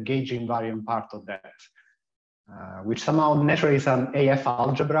simply as the gauge invariant part of that, which somehow naturally is an AF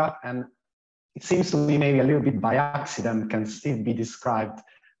algebra. And it seems to me maybe a little bit by accident can still be described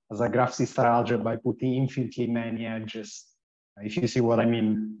as a graph sister algebra by putting infinitely many edges, if you see what I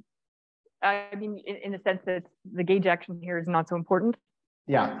mean. I mean, in the sense that the gauge action here is not so important.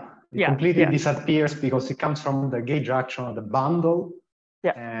 Yeah, it completely disappears because it comes from the gauge action of the bundle.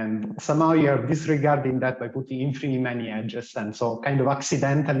 Yeah. And somehow you're disregarding that by putting infinitely many edges. And so kind of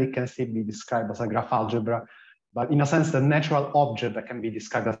accidentally can still be described as a graph algebra. But in a sense, the natural object that can be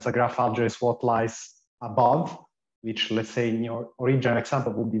described as a graph algebra is what lies above, which let's say in your original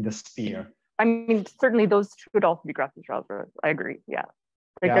example would be the sphere. I mean, certainly those should also be graph sister algebras. I agree, yeah.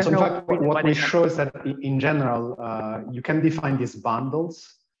 Like, yeah, so in fact, what we show is that in general, you can define these bundles,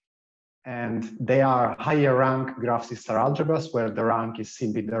 and they are higher rank graph sister algebras, where the rank is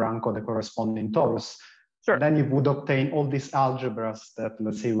simply the rank of the corresponding torus. Sure. And then you would obtain all these algebras that,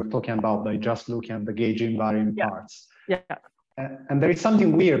 let's say, we're talking about by just looking at the gauge invariant parts. Yeah. And there is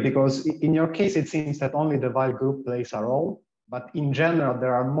something weird, because in your case, it seems that only the Weil group plays a role, but in general,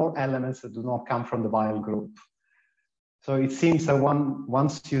 there are more elements that do not come from the Weil group. So it seems that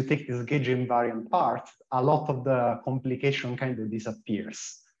once you take this gauge invariant part, a lot of the complication kind of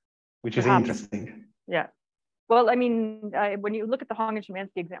disappears, which is interesting. Yeah. Well, I mean, when you look at the Hong and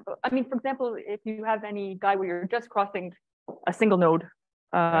Szymanski example, I mean, for example, if you have any guy where you're just crossing a single node,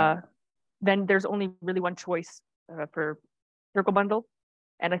 then there's only really one choice for circle bundle.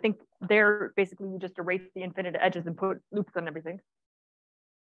 And I think there, basically, you just erase the infinite edges and put loops on everything.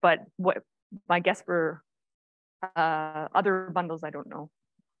 But what my guess for other bundles, I don't know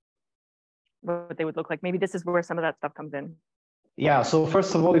what they would look like. Maybe this is where some of that stuff comes in. Yeah, so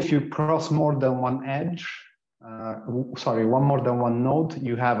first of all, if you cross more than one edge, one more than one node,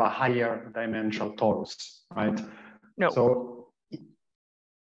 you have a higher dimensional torus, right? No. So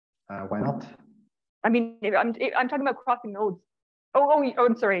Why not? I mean, I'm talking about crossing nodes. Oh,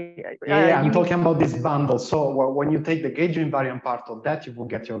 I'm sorry. Yeah, I'm talking about this bundle. So when you take the gauge invariant part of that, you will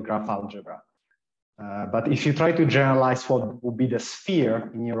get your graph algebra. But if you try to generalize what would be the sphere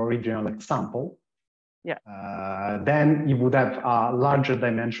in your original example, yeah, then you would have a larger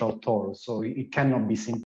dimensional torus. So it cannot be simple.